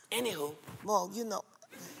 Anywho. Well, you know,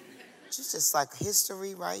 it's just like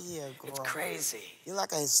history right here, girl. It's crazy. You're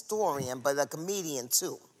like a historian, but a comedian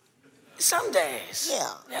too. Some days. Yeah.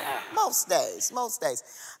 Yeah. Most days.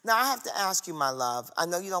 Now, I have to ask you, my love, I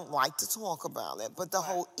know you don't like to talk about it, but the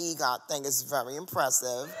whole EGOT thing is very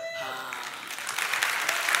impressive.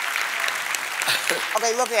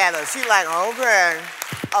 Okay, look at her. She's like, okay.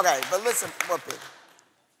 Okay, but listen, Whoopi.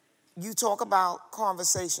 You talk about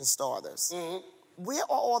conversation starters. Mm-hmm. Where are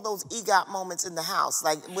all those EGOT moments in the house?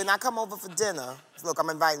 Like, when I come over for dinner, look,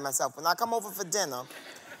 I'm inviting myself. When I come over for dinner,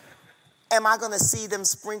 am I going to see them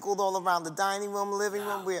sprinkled all around the dining room, living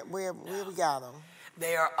room? Where we got them?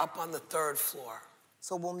 They are up on the 3rd floor.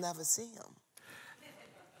 So we'll never see them.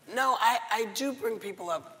 No, I do bring people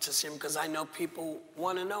up to see them because I know people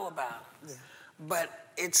want to know about them. Yeah.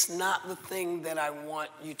 But it's not the thing that I want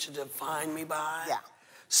you to define me by. Yeah.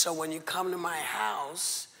 So when you come to my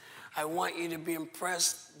house, I want you to be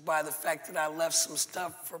impressed by the fact that I left some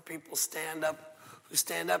stuff for people who stand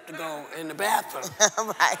up to go in the bathroom.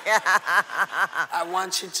 Right. I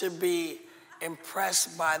want you to be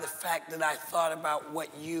impressed by the fact that I thought about what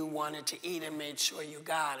you wanted to eat and made sure you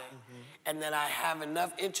got it. Mm-hmm. And that I have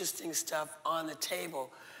enough interesting stuff on the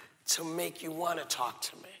table to make you want to talk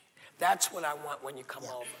to me. That's what I want when you come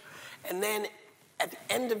over. And then at the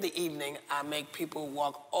end of the evening, I make people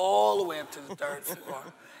walk all the way up to the 3rd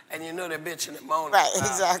floor. and you know they're bitching and moaning. Right,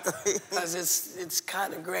 exactly. Because it's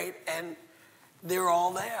kind of great, and they're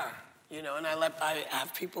all there, you know. And I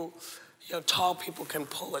have people, you know, tall people can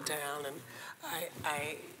pull it down, and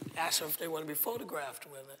I ask them if they want to be photographed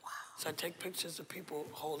with it. Wow. So I take pictures of people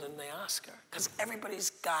holding the Oscar, because everybody's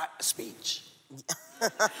got a speech.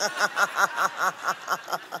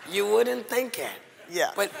 You wouldn't think it.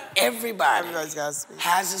 Yeah. But everybody got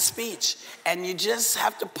has a speech, and you just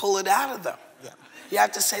have to pull it out of them. Yeah. You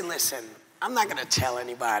have to say, listen, I'm not going to tell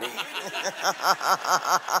anybody.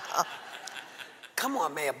 Come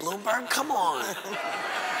on, Mayor Bloomberg, come on.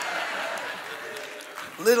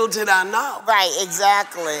 Little did I know. Right,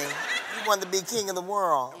 exactly. You wanted to be king of the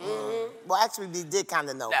world. Mm-hmm. Well, actually, we did kind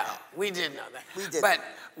of know that. No, we did know that. We did. But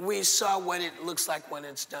we saw what it looks like when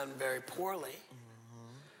it's done very poorly.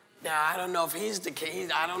 Now, I don't know if he's the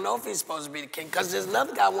king. I don't know if he's supposed to be the king, because there's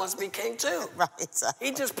another guy who wants to be king, too. Right, exactly.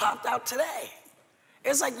 He just popped out today.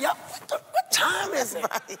 It's like, yo, what time is it?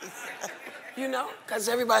 Right. You know? Because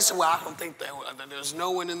everybody said, well, I don't think there's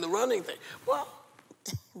no one in the running thing. Well,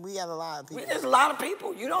 we got a lot of people. There's a lot of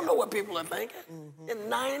people. You don't know what people are thinking. Mm-hmm. There's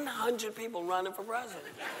 900 people running for president.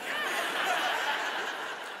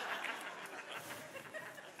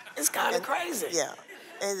 It's kind of crazy. Yeah.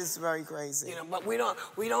 It is very crazy. You know, but we don't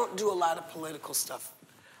do a lot of political stuff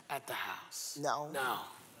at the house. No. No.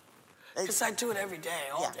 Because I do it every day,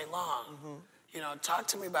 all day long. Mm-hmm. You know, talk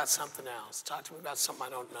to me about something else. Talk to me about something I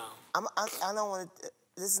don't know. I don't want to.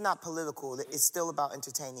 This is not political. It's still about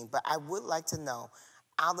entertaining. But I would like to know,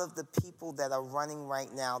 out of the people that are running right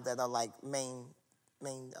now, that are like main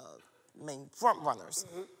front runners,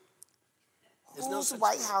 There's no such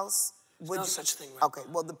White thing. House? There's no such thing. Right Okay,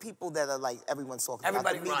 well, the people that are like everyone's talking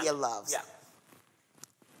Everybody about, the media run. loves. Yeah.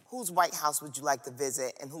 Whose White House would you like to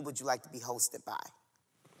visit, and who would you like to be hosted by?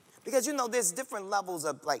 Because, you know, there's different levels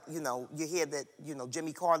of, like, you know, you hear that, you know,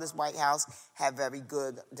 Jimmy Carter's White House had very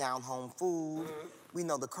good down-home food. Mm-hmm. We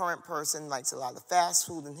know the current person likes a lot of fast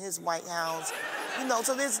food in his White House. You know,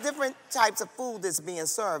 so there's different types of food that's being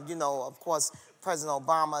served. You know, of course, President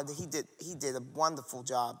Obama, he did a wonderful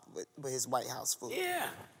job with his White House food. Yeah.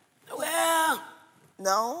 Well.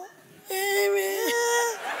 No? Yeah.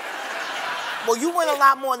 Well, you went a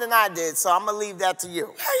lot more than I did, so I'm going to leave that to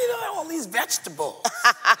you. How you know all these vegetables?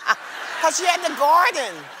 Because she had the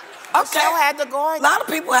garden. Okay. Michelle had the garden. A lot of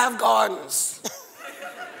people have gardens.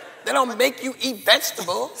 They don't make you eat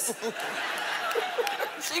vegetables.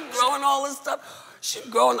 She growing all this stuff. She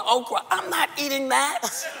growing okra. I'm not eating that.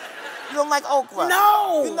 You don't like okra?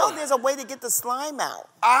 No. You know there's a way to get the slime out.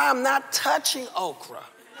 I'm not touching okra.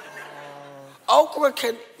 Okra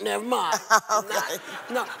can, never mind. Okay.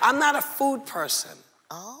 I'm not a food person.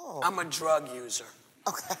 Oh. I'm a drug user.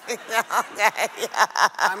 Okay. Okay.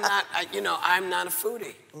 I'm not a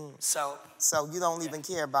foodie. So you don't even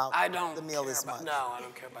care about the meal as much? No, I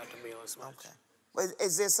don't care about the meal as much. Okay. But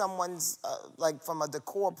is there someone's, like from a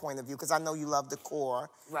decor point of view, because I know you love decor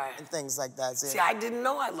and things like that. See, I didn't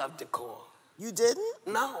know I loved decor. You didn't?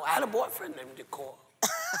 No, I had a boyfriend named Decor.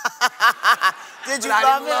 Did you but love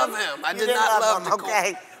I didn't love him. I did didn't not love him. decor.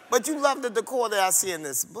 Okay. But you love the decor that I see in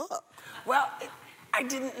this book. Well, I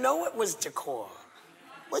didn't know it was decor.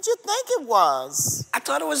 What'd you think it was? I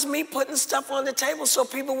thought it was me putting stuff on the table so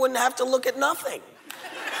people wouldn't have to look at nothing.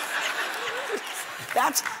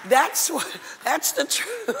 That's the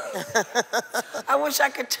truth. I wish I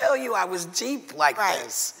could tell you I was deep like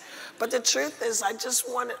this. But the truth is, I just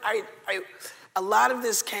wanted, a lot of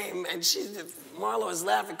this came, and Marlo is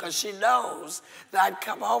laughing because she knows that I'd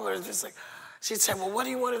come home and just like, she'd say, well, what do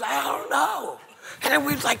you want to, I don't know. And then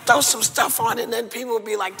we'd like throw some stuff on it, and then people would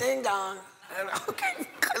be like, ding dong. And okay,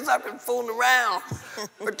 because I've been fooling around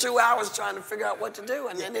for 2 hours trying to figure out what to do.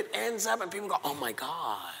 And then it ends up, and people go, oh my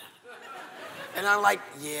God. And I'm like,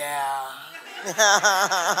 yeah.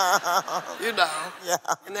 You know. Yeah.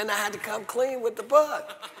 And then I had to come clean with the book.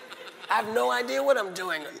 I have no idea what I'm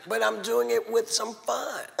doing, but I'm doing it with some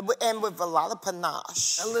fun. And with a lot of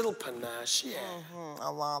panache. A little panache, yeah. Mm-hmm,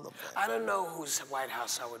 a lot of it. I don't know whose White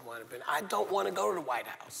House I would want to be. I don't want to go to the White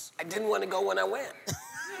House. I didn't want to go when I went.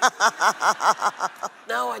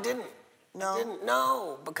 No, I didn't. No? I didn't.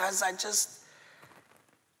 No, because I just,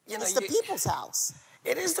 It's the people's house.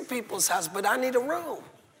 It is the people's house, but I need a room.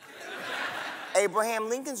 Abraham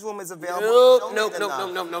Lincoln's room is available.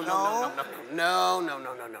 No.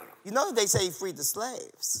 You know that they say he freed the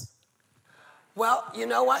slaves. Well, you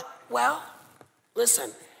know what? Well,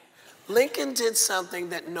 listen. Lincoln did something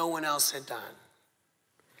that no one else had done.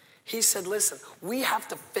 He said, listen, we have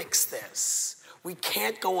to fix this. We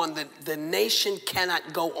can't go on, the nation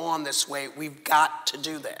cannot go on this way. We've got to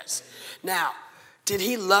do this. Now, did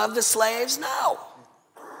he love the slaves? No.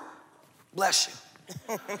 Bless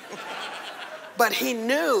you. But he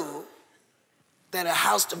knew that a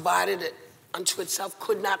house divided unto itself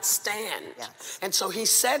could not stand. Yes. And so he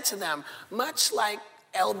said to them, much like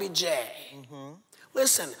LBJ,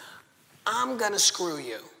 listen, I'm gonna screw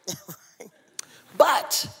you.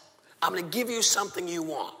 But I'm gonna give you something you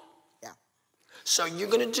want. Yeah. So you're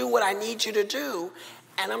gonna do what I need you to do,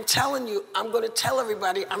 and I'm telling you, I'm gonna tell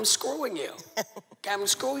everybody I'm screwing you. Okay, I'm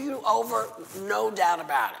screwing you over, no doubt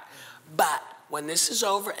about it. But when this is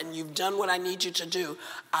over and you've done what I need you to do,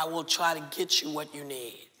 I will try to get you what you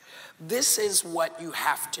need. This is what you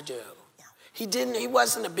have to do. Yeah. He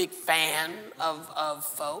wasn't a big fan of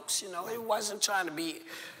folks, you know, he wasn't trying to be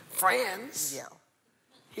friends. Yeah.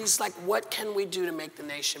 He's like, what can we do to make the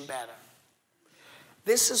nation better?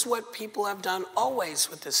 This is what people have done always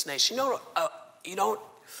with this nation. You don't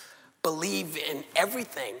believe in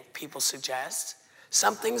everything people suggest.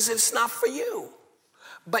 Some things it's not for you.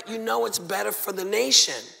 But you know it's better for the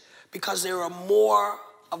nation because there are more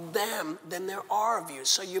of them than there are of you.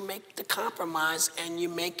 So you make the compromise and you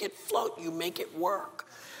make it float, you make it work.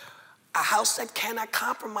 A house that cannot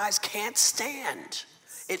compromise can't stand.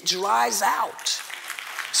 It dries out.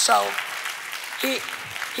 So he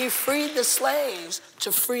freed the slaves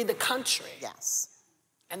to free the country. Yes.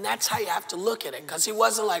 And that's how you have to look at it, because he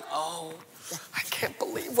wasn't like, oh, I can't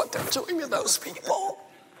believe what they're doing to those people.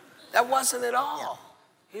 That wasn't at all. Yeah.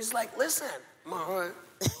 He's like, listen,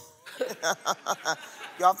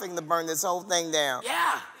 Y'all finna to burn this whole thing down.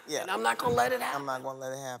 Yeah. Yeah. And I'm not gonna let it happen. I'm not gonna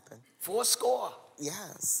let it happen. 4 score.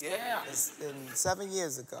 Yes. Yeah. It's been 7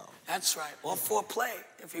 years ago. That's right. Or 4 play,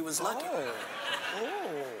 if he was lucky.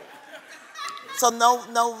 Oh. So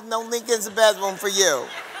no Lincoln's bedroom for you.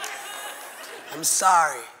 I'm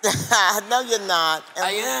sorry. No, you're not. And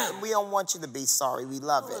I am. We don't want you to be sorry. We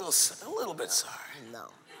love it. A little bit sorry. No.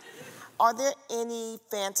 Are there any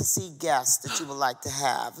fantasy guests that you would like to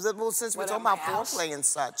have? Well, since we're talking about foreplay and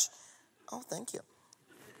such. Oh, thank you.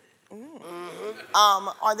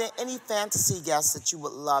 Are there any fantasy guests that you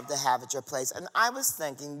would love to have at your place? And I was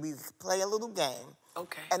thinking we could play a little game.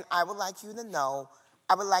 Okay. And I would like you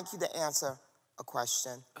to answer a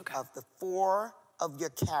question of the 4 of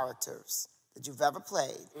your characters that you've ever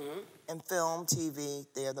played in film, TV,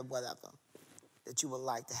 theater, whatever, that you would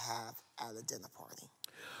like to have at a dinner party.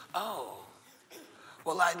 Oh,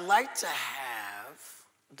 well, I'd like to have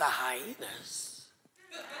the hyenas.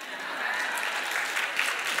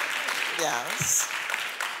 Yes.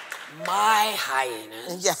 My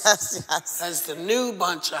hyenas. Yes. Because the new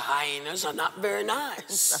bunch of hyenas are not very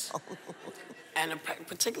nice. No. And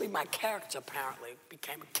particularly my character apparently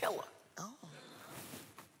became a killer. Oh.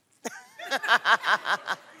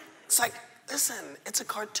 It's like, listen, it's a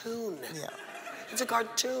cartoon. Yeah. It's a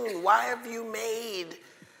cartoon. Why have you made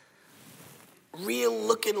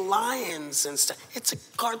real-looking lions and stuff? It's a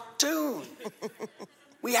cartoon.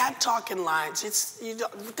 We had talking lions.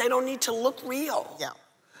 They don't need to look real. Yeah.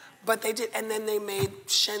 But they did, and then they made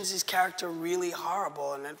Shenzi's character really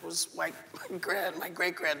horrible, and it was like my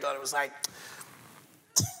great-granddaughter was like,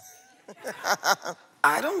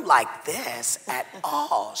 I don't like this at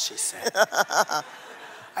all, she said.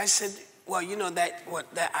 I said, well, you know that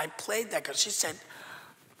I played that because she said,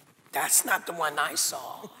 that's not the one I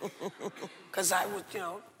saw. Because I was,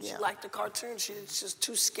 she liked the cartoon. It's just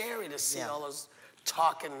too scary to see all those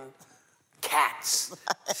talking cats.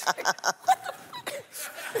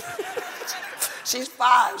 She's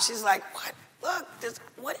 5. She's like, what? Look,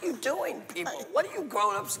 what are you doing, people? What are you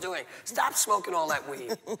grown-ups doing? Stop smoking all that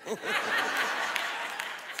weed.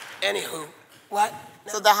 Anywho, what?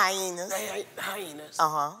 No. So the hyenas. The hyenas.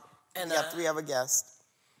 Uh-huh. And you have 3 other guests.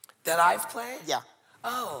 That I've played? Yeah.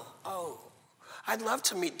 Oh. I'd love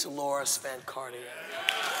to meet Dolores Van Cartier.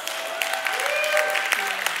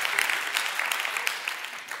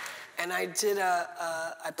 And I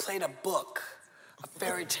played a book, a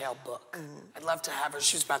fairy tale book. I'd love to have her.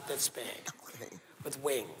 She was about this big, with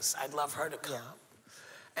wings. I'd love her to come.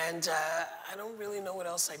 Yeah. And I don't really know what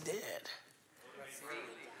else I did.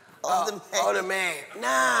 The May.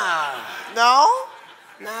 Nah. No?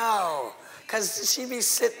 No. Because she'd be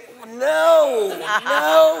sitting, no.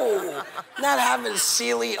 Not having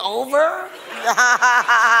Celie over. No.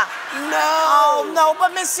 Oh, no,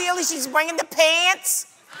 but Miss Celie, she's bringing the pants.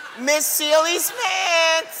 Miss Celie's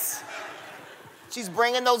pants. She's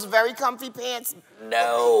bringing those very comfy pants.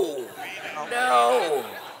 No.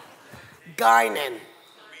 Guinan.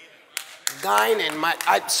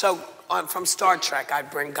 From Star Trek,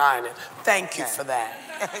 I'd bring Guinan. Thank you for that.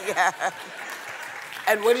 Yeah.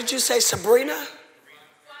 And what did you say, Sabrina?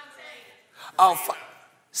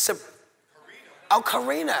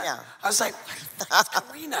 Karina. Yeah. I was like, what's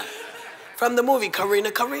Karina? From the movie Karina.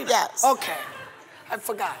 Yes. Okay. I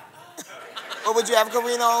forgot. Or would you have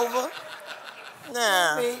Karina over?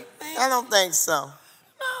 Nah, Maybe. I don't think so.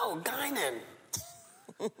 No, Guinan.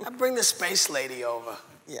 I bring the space lady over.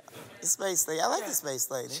 Yeah, the space lady. I like the space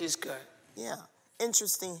lady. She's good. Yeah,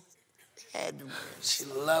 interesting head. She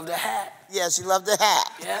loved a hat. Yeah, she loved the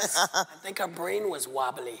hat. Yes. I think her brain was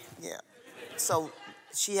wobbly. Yeah. So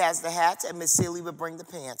she has the hats, and Miss Seeley would bring the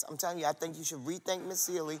pants. I'm telling you, I think you should rethink Miss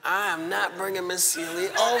Seeley. I am not bringing Miss Seeley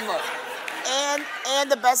over.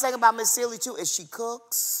 And the best thing about Miss Seeley too is she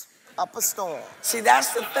cooks up a storm. See,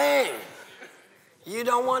 that's the thing. You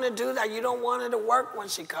don't want to do that. You don't want her to work when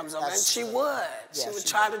she comes over. And she would. Yeah, she would she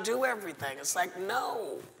try to do everything. It's like,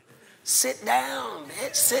 no. Sit down,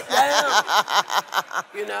 bitch. Sit down.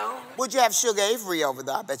 You know? Would you have Sugar Avery over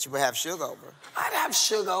though? I bet you would have Sugar over. I'd have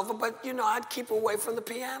Sugar over, but I'd keep her away from the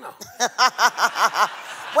piano.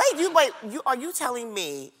 Are you telling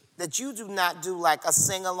me that you do not do like a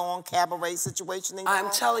sing-along cabaret situation in your I'm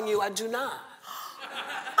home? telling you, I do not.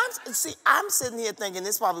 I'm sitting here thinking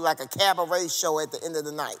it's probably like a cabaret show at the end of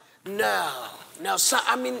the night. No. So,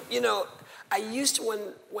 I mean, I used to,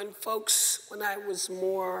 when I was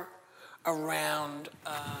more around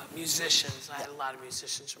musicians, I had a lot of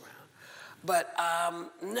musicians around. But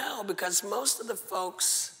no, because most of the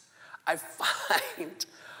folks I find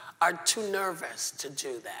are too nervous to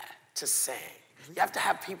do that, to sing. You have to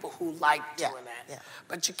have people who like doing that. Yeah.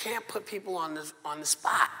 But you can't put people on the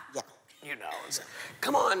spot. Yeah. It's,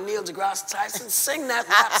 come on, Neil deGrasse Tyson, sing that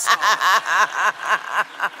rap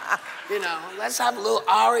song. Let's have a little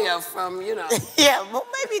aria from, Yeah, well,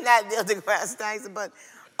 maybe not Neil deGrasse Tyson, but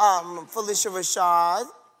Felicia Rashad,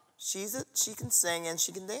 she can sing and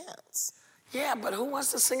she can dance. Yeah, but who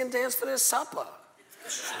wants to sing and dance for their supper?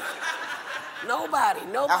 Nobody.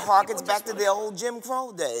 That harkens back to the old Jim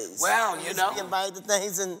Crow days. Well, Be invited to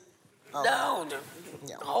things and... No, the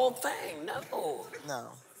whole thing, no.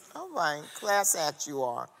 No. All right, class act you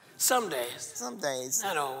are. Some days. Some days.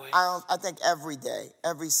 Not always. I think every day,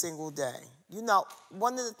 every single day.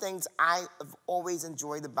 One of the things I have always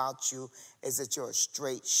enjoyed about you is that you're a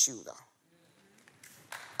straight shooter.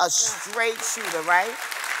 A straight shooter, right?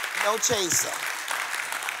 No chaser.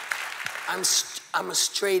 I'm a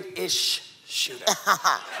straight-ish shooter.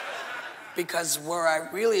 Because were I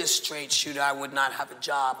really a straight shooter, I would not have a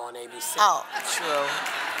job on ABC. Oh, true.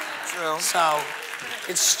 So,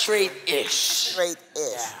 it's straight-ish. Straight-ish.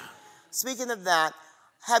 Yeah. Speaking of that,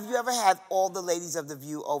 have you ever had all the ladies of The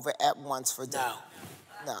View over at once for dinner?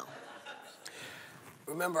 No.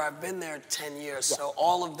 Remember, I've been there 10 years, so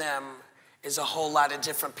all of them is a whole lot of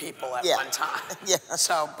different people at one time. Yeah.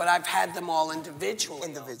 So, but I've had them all individually.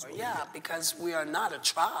 Individually. Yeah, because we are not a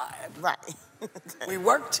tribe. Right. We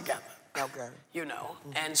work together. Okay.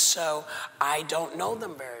 And so I don't know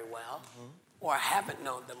them very well, or I haven't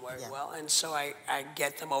known them very well, and so I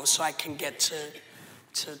get them over so I can get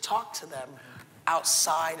to talk to them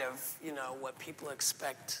outside of, what people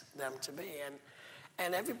expect them to be.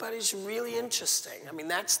 And everybody's really interesting. I mean,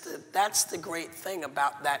 that's the great thing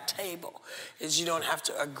about that table, is you don't have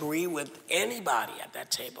to agree with anybody at that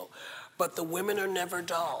table. But the women are never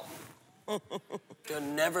dull. They're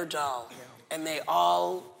never dull. Yeah. And they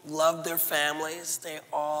all love their families. They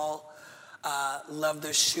all love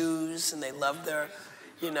their shoes, and they love their,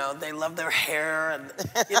 they love their hair, and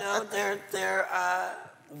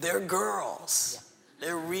they're girls. Yeah.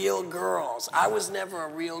 They're real girls. I was never a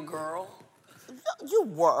real girl. You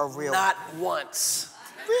were a real... Not once.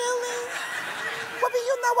 Really? Well, but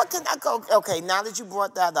you know what? Can I go? Okay, now that you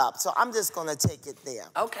brought that up, so I'm just going to take it there.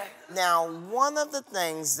 Okay. Now, one of the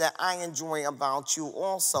things that I enjoy about you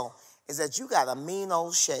also is that you got a mean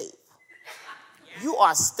old shape. You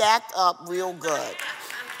are stacked up real good.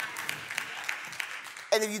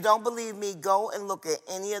 And if you don't believe me, go and look at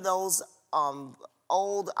any of those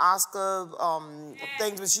old Oscar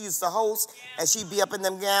things when she used to host, and she'd be up in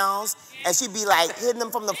them gowns, and she'd be like hitting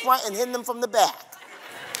them from the front and hitting them from the back.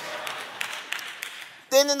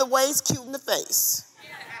 Thin in the waist, cute in the face.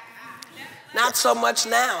 Not so much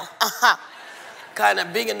now. Kind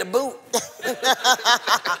of big in the boot.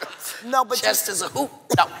 No, but chest is a hoop.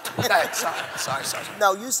 No, go ahead. Sorry.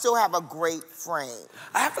 No, you still have a great frame.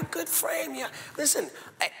 I have a good frame, yeah. Listen,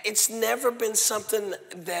 it's never been something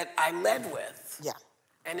that I led with. Yeah.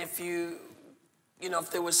 And if if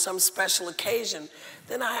there was some special occasion,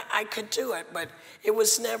 then I could do it. But it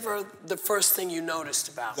was never the first thing you noticed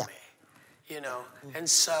about me. And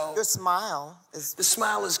so... Your smile is... The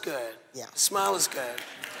smile is good. Yeah. The smile is good.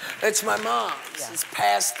 It's my mom's. Yeah. It's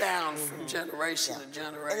passed down from generation to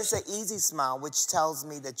generation. And it's an easy smile, which tells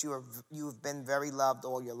me that you have been very loved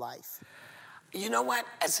all your life. You know what?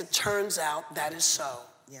 As it turns out, that is so.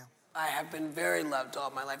 Yeah. I have been very loved all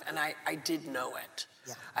my life, and I did know it.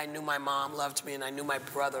 Yeah. I knew my mom loved me, and I knew my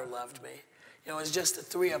brother loved me. You know, it was just the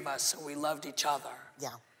three of us, so we loved each other. Yeah.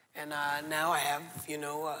 And now I have,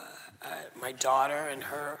 my daughter and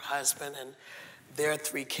her husband and their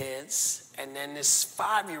 3 kids, and then this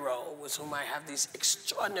 5-year-old with whom I have these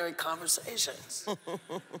extraordinary conversations.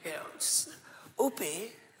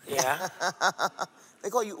 Whoopi, yeah. They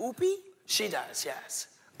call you Whoopi? She does, yes.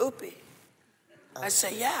 Whoopi. I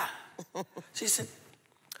say, yeah. She said,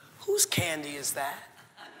 whose candy is that?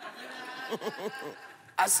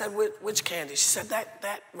 I said, which candy? She said,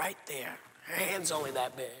 that right there. Her hand's only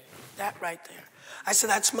that big. That right there. I said,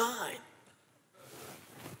 that's mine.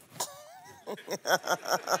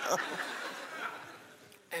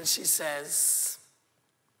 And she says,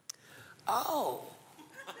 oh.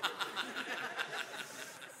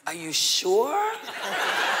 Are you sure?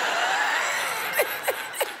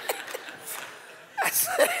 I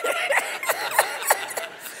said,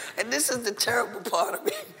 and this is the terrible part of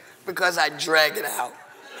me, because I drag it out.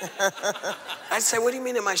 I said, what do you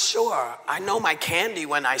mean, am I sure? I know my candy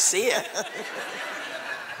when I see it.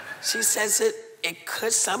 She says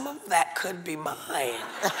some of that could be mine.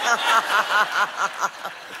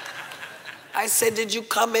 I said, did you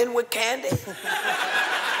come in with candy?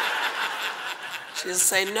 She'll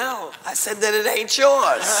say, no. I said, then it ain't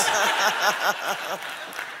yours.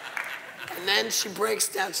 And then she breaks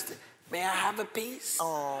down. She said, may I have a piece?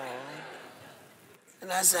 Oh.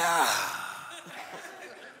 And I said,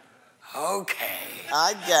 okay.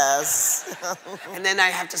 I guess. And then I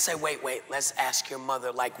have to say, wait, let's ask your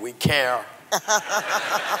mother like we care.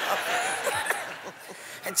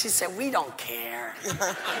 And she said, we don't care. We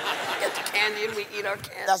get the candy and we eat our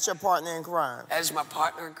candy. That's your partner in crime. That's my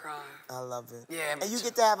partner in crime. I love it. Yeah. And you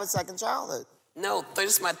get to have a second childhood. No,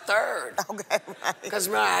 this is my third. Okay, right. Because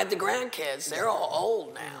remember, I had the grandkids. They're all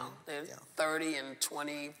old now. They're 30 and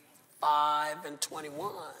 25 and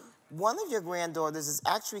 21. One of your granddaughters is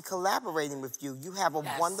actually collaborating with you. You have a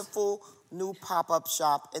wonderful new pop-up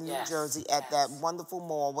shop in New Jersey at that wonderful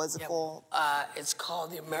mall. What is it called? It's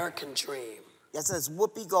called The American Dream. Yes, it's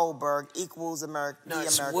Whoopi Goldberg equals No,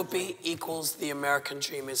 it's Whoopi equals The American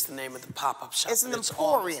Dream is the name of the pop-up shop. It's an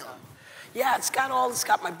emporium. Yeah, it's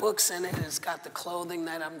got my books in it. It's got the clothing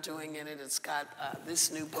that I'm doing in it. It's got this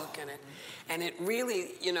new book in it. And it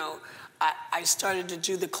really, I started to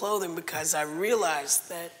do the clothing because I realized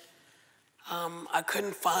that I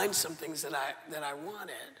couldn't find some things that I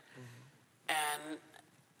wanted. And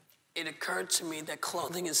it occurred to me that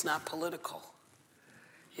clothing is not political.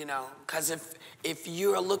 Because if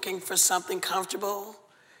you're looking for something comfortable,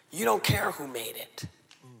 you don't care who made it.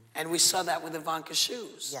 And we saw that with Ivanka's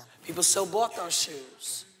shoes. Yeah. People still bought those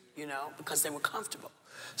shoes, because they were comfortable.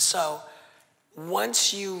 So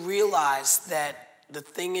once you realize that the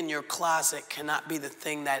thing in your closet cannot be the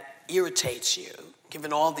thing that irritates you,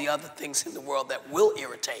 given all the other things in the world that will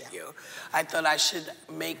irritate you, I thought I should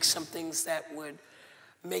make some things that would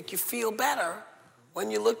make you feel better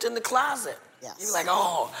when you looked in the closet. Yes. You're like,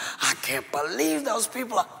 oh, I can't believe those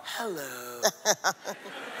people are, hello.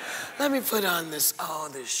 Let me put on this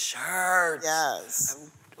shirt. Yes.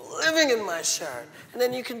 I'm living in my shirt. And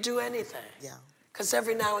then you can do anything. Yeah. Because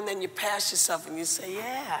every now and then you pass yourself and you say,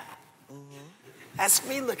 yeah, that's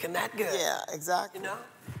me looking that good. Yeah, exactly. Yeah.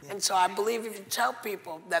 And so I believe if you tell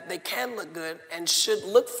people that they can look good and should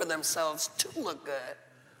look for themselves to look good,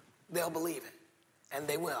 they'll believe it. And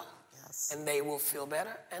they will. Yes. And they will feel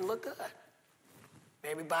better and look good.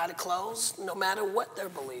 Maybe buy the clothes no matter what their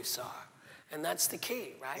beliefs are. And that's the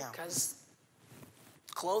key, right? Because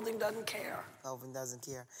clothing doesn't care. Clothing doesn't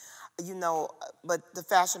care. But the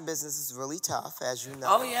fashion business is really tough, as you know.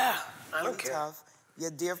 Oh, yeah. I don't really care. Tough. Your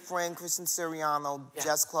dear friend, Christian Siriano,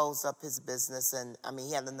 just closed up his business. And,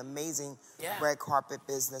 he had an amazing red carpet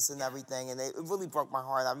business and everything. And it really broke my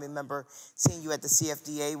heart. I remember seeing you at the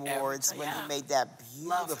CFDA Awards when he made that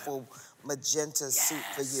beautiful magenta suit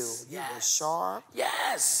for you. You were sharp.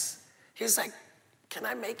 Yes. He was like, can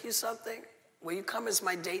I make you something? Will you come as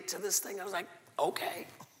my date to this thing? I was like, okay.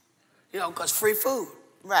 Because free food.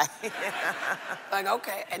 Right. Like,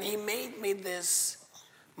 okay. And he made me this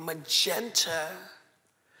magenta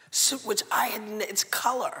suit, which it's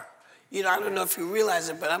color. I don't know if you realize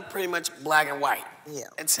it, but I'm pretty much black and white. Yeah.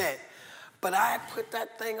 That's it. But I put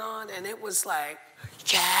that thing on, and it was like,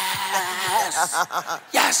 yes,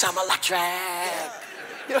 yes, I'm electric.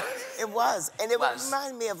 It was. And it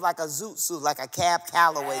reminded me of like a zoot suit, like a Cab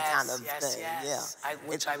Calloway kind of thing. Yes.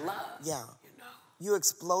 Which I love. Yeah. You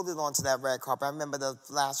exploded onto that red carpet. I remember the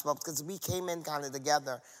flashbulbs, because we came in kind of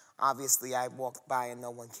together. Obviously, I walked by and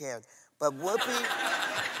no one cared. But Whoopi,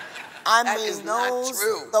 That is not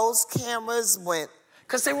true. those cameras went.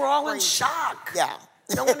 Because they were all in crazy. shock. Yeah.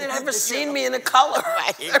 No one had ever seen me in a color.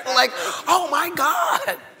 Right. They were like, oh my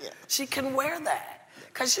God, she can wear that.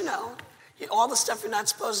 Because, all the stuff you're not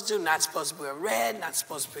supposed to do, not supposed to wear red, not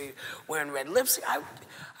supposed to be wearing red lipstick.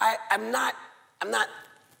 I'm not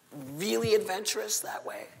really adventurous that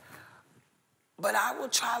way. But I will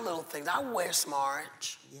try little things. I'll wear some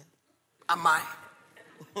orange. Yeah. I might.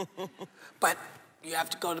 But you have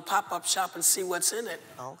to go to the pop-up shop and see what's in it.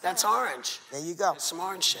 Okay. That's orange. There you go. There's some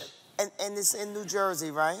orange shit. And it's in New Jersey,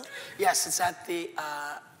 right? Yes, it's at the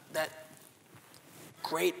that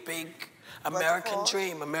great big American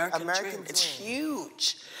Dream. American Dream. It's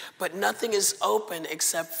huge, but nothing is open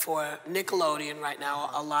except for Nickelodeon right now.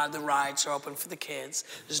 A lot of the rides are open for the kids.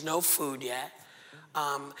 There's no food yet.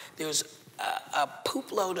 There's a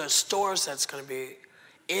poop load of stores that's going to be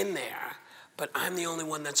in there, but I'm the only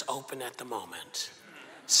one that's open at the moment.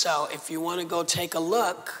 So if you want to go take a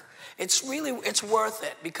look, it's worth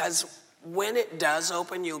it, because when it does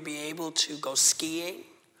open, you'll be able to go skiing.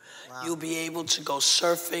 Wow. You'll be able to go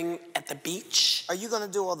surfing at the beach. Are you going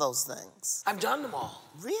to do all those things? I've done them all.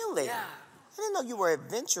 Really? Yeah. I didn't know you were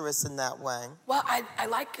adventurous in that way. Well, I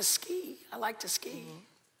like to ski. I like to ski.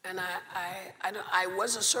 Mm-hmm. And I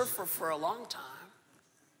was a surfer for a long time.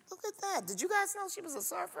 Look at that. Did you guys know she was a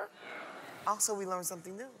surfer? Also, we learned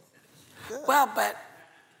something new. Good. Well, but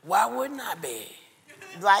why wouldn't I be?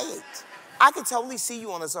 Right. I could totally see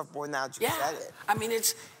you on a surfboard now that you said it. I mean,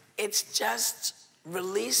 it's just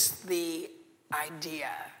release the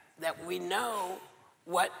idea that we know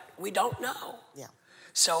what we don't know. Yeah.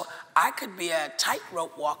 So I could be a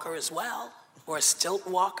tightrope walker as well, or a stilt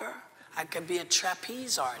walker. I could be a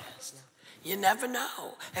trapeze artist. Yeah. You never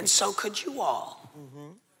know. And so could you all.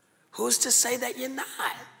 Mm-hmm. Who's to say that you're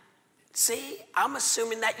not? See, I'm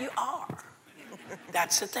assuming that you are.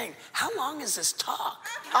 That's the thing. How long is this talk?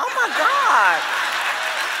 Oh my God.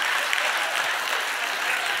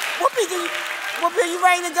 Whoopi, are you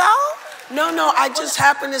ready to go? No, I just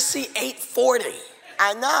happened to see 8:40.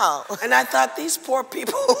 I know. And I thought, these poor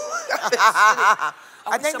people.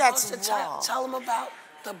 I think that's wrong. Tell them about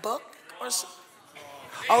the book or something?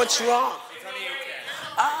 Oh, it's wrong.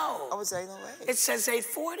 Oh. It's 8:08. It says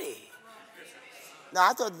 8:40. No,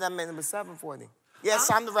 I thought that meant it was 7:40. Yeah, it's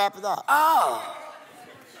time to wrap it up. Oh.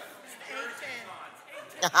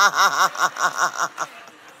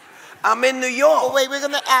 I'm in New York. Well, wait, we're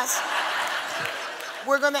gonna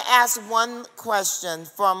ask one question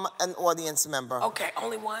from an audience member. Okay,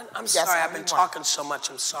 only one? I'm sorry, I've been talking so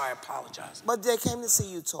much. I'm sorry, I apologize. But they came to see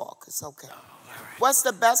you talk. It's okay. Oh, all right. What's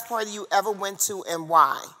the best party you ever went to and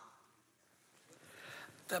why?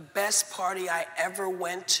 The best party I ever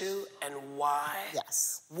went to and why?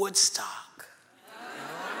 Yes. Woodstock.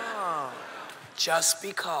 Oh. Just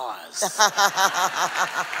because.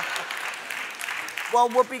 Well,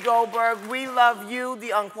 Whoopi Goldberg, we love you,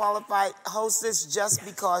 the Unqualified Hostess, just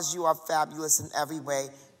because you are fabulous in every way.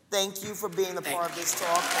 Thank you for being a part of this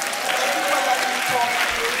talk. Thank you for letting me talk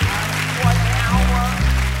to you for an hour.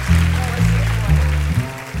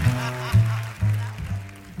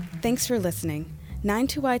 Thanks for listening.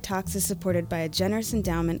 92Y Talks is supported by a generous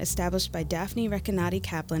endowment established by Daphne Recanati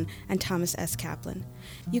Kaplan and Thomas S. Kaplan.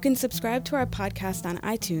 You can subscribe to our podcast on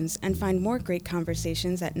iTunes and find more great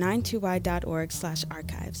conversations at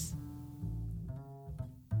 92y.org/archives.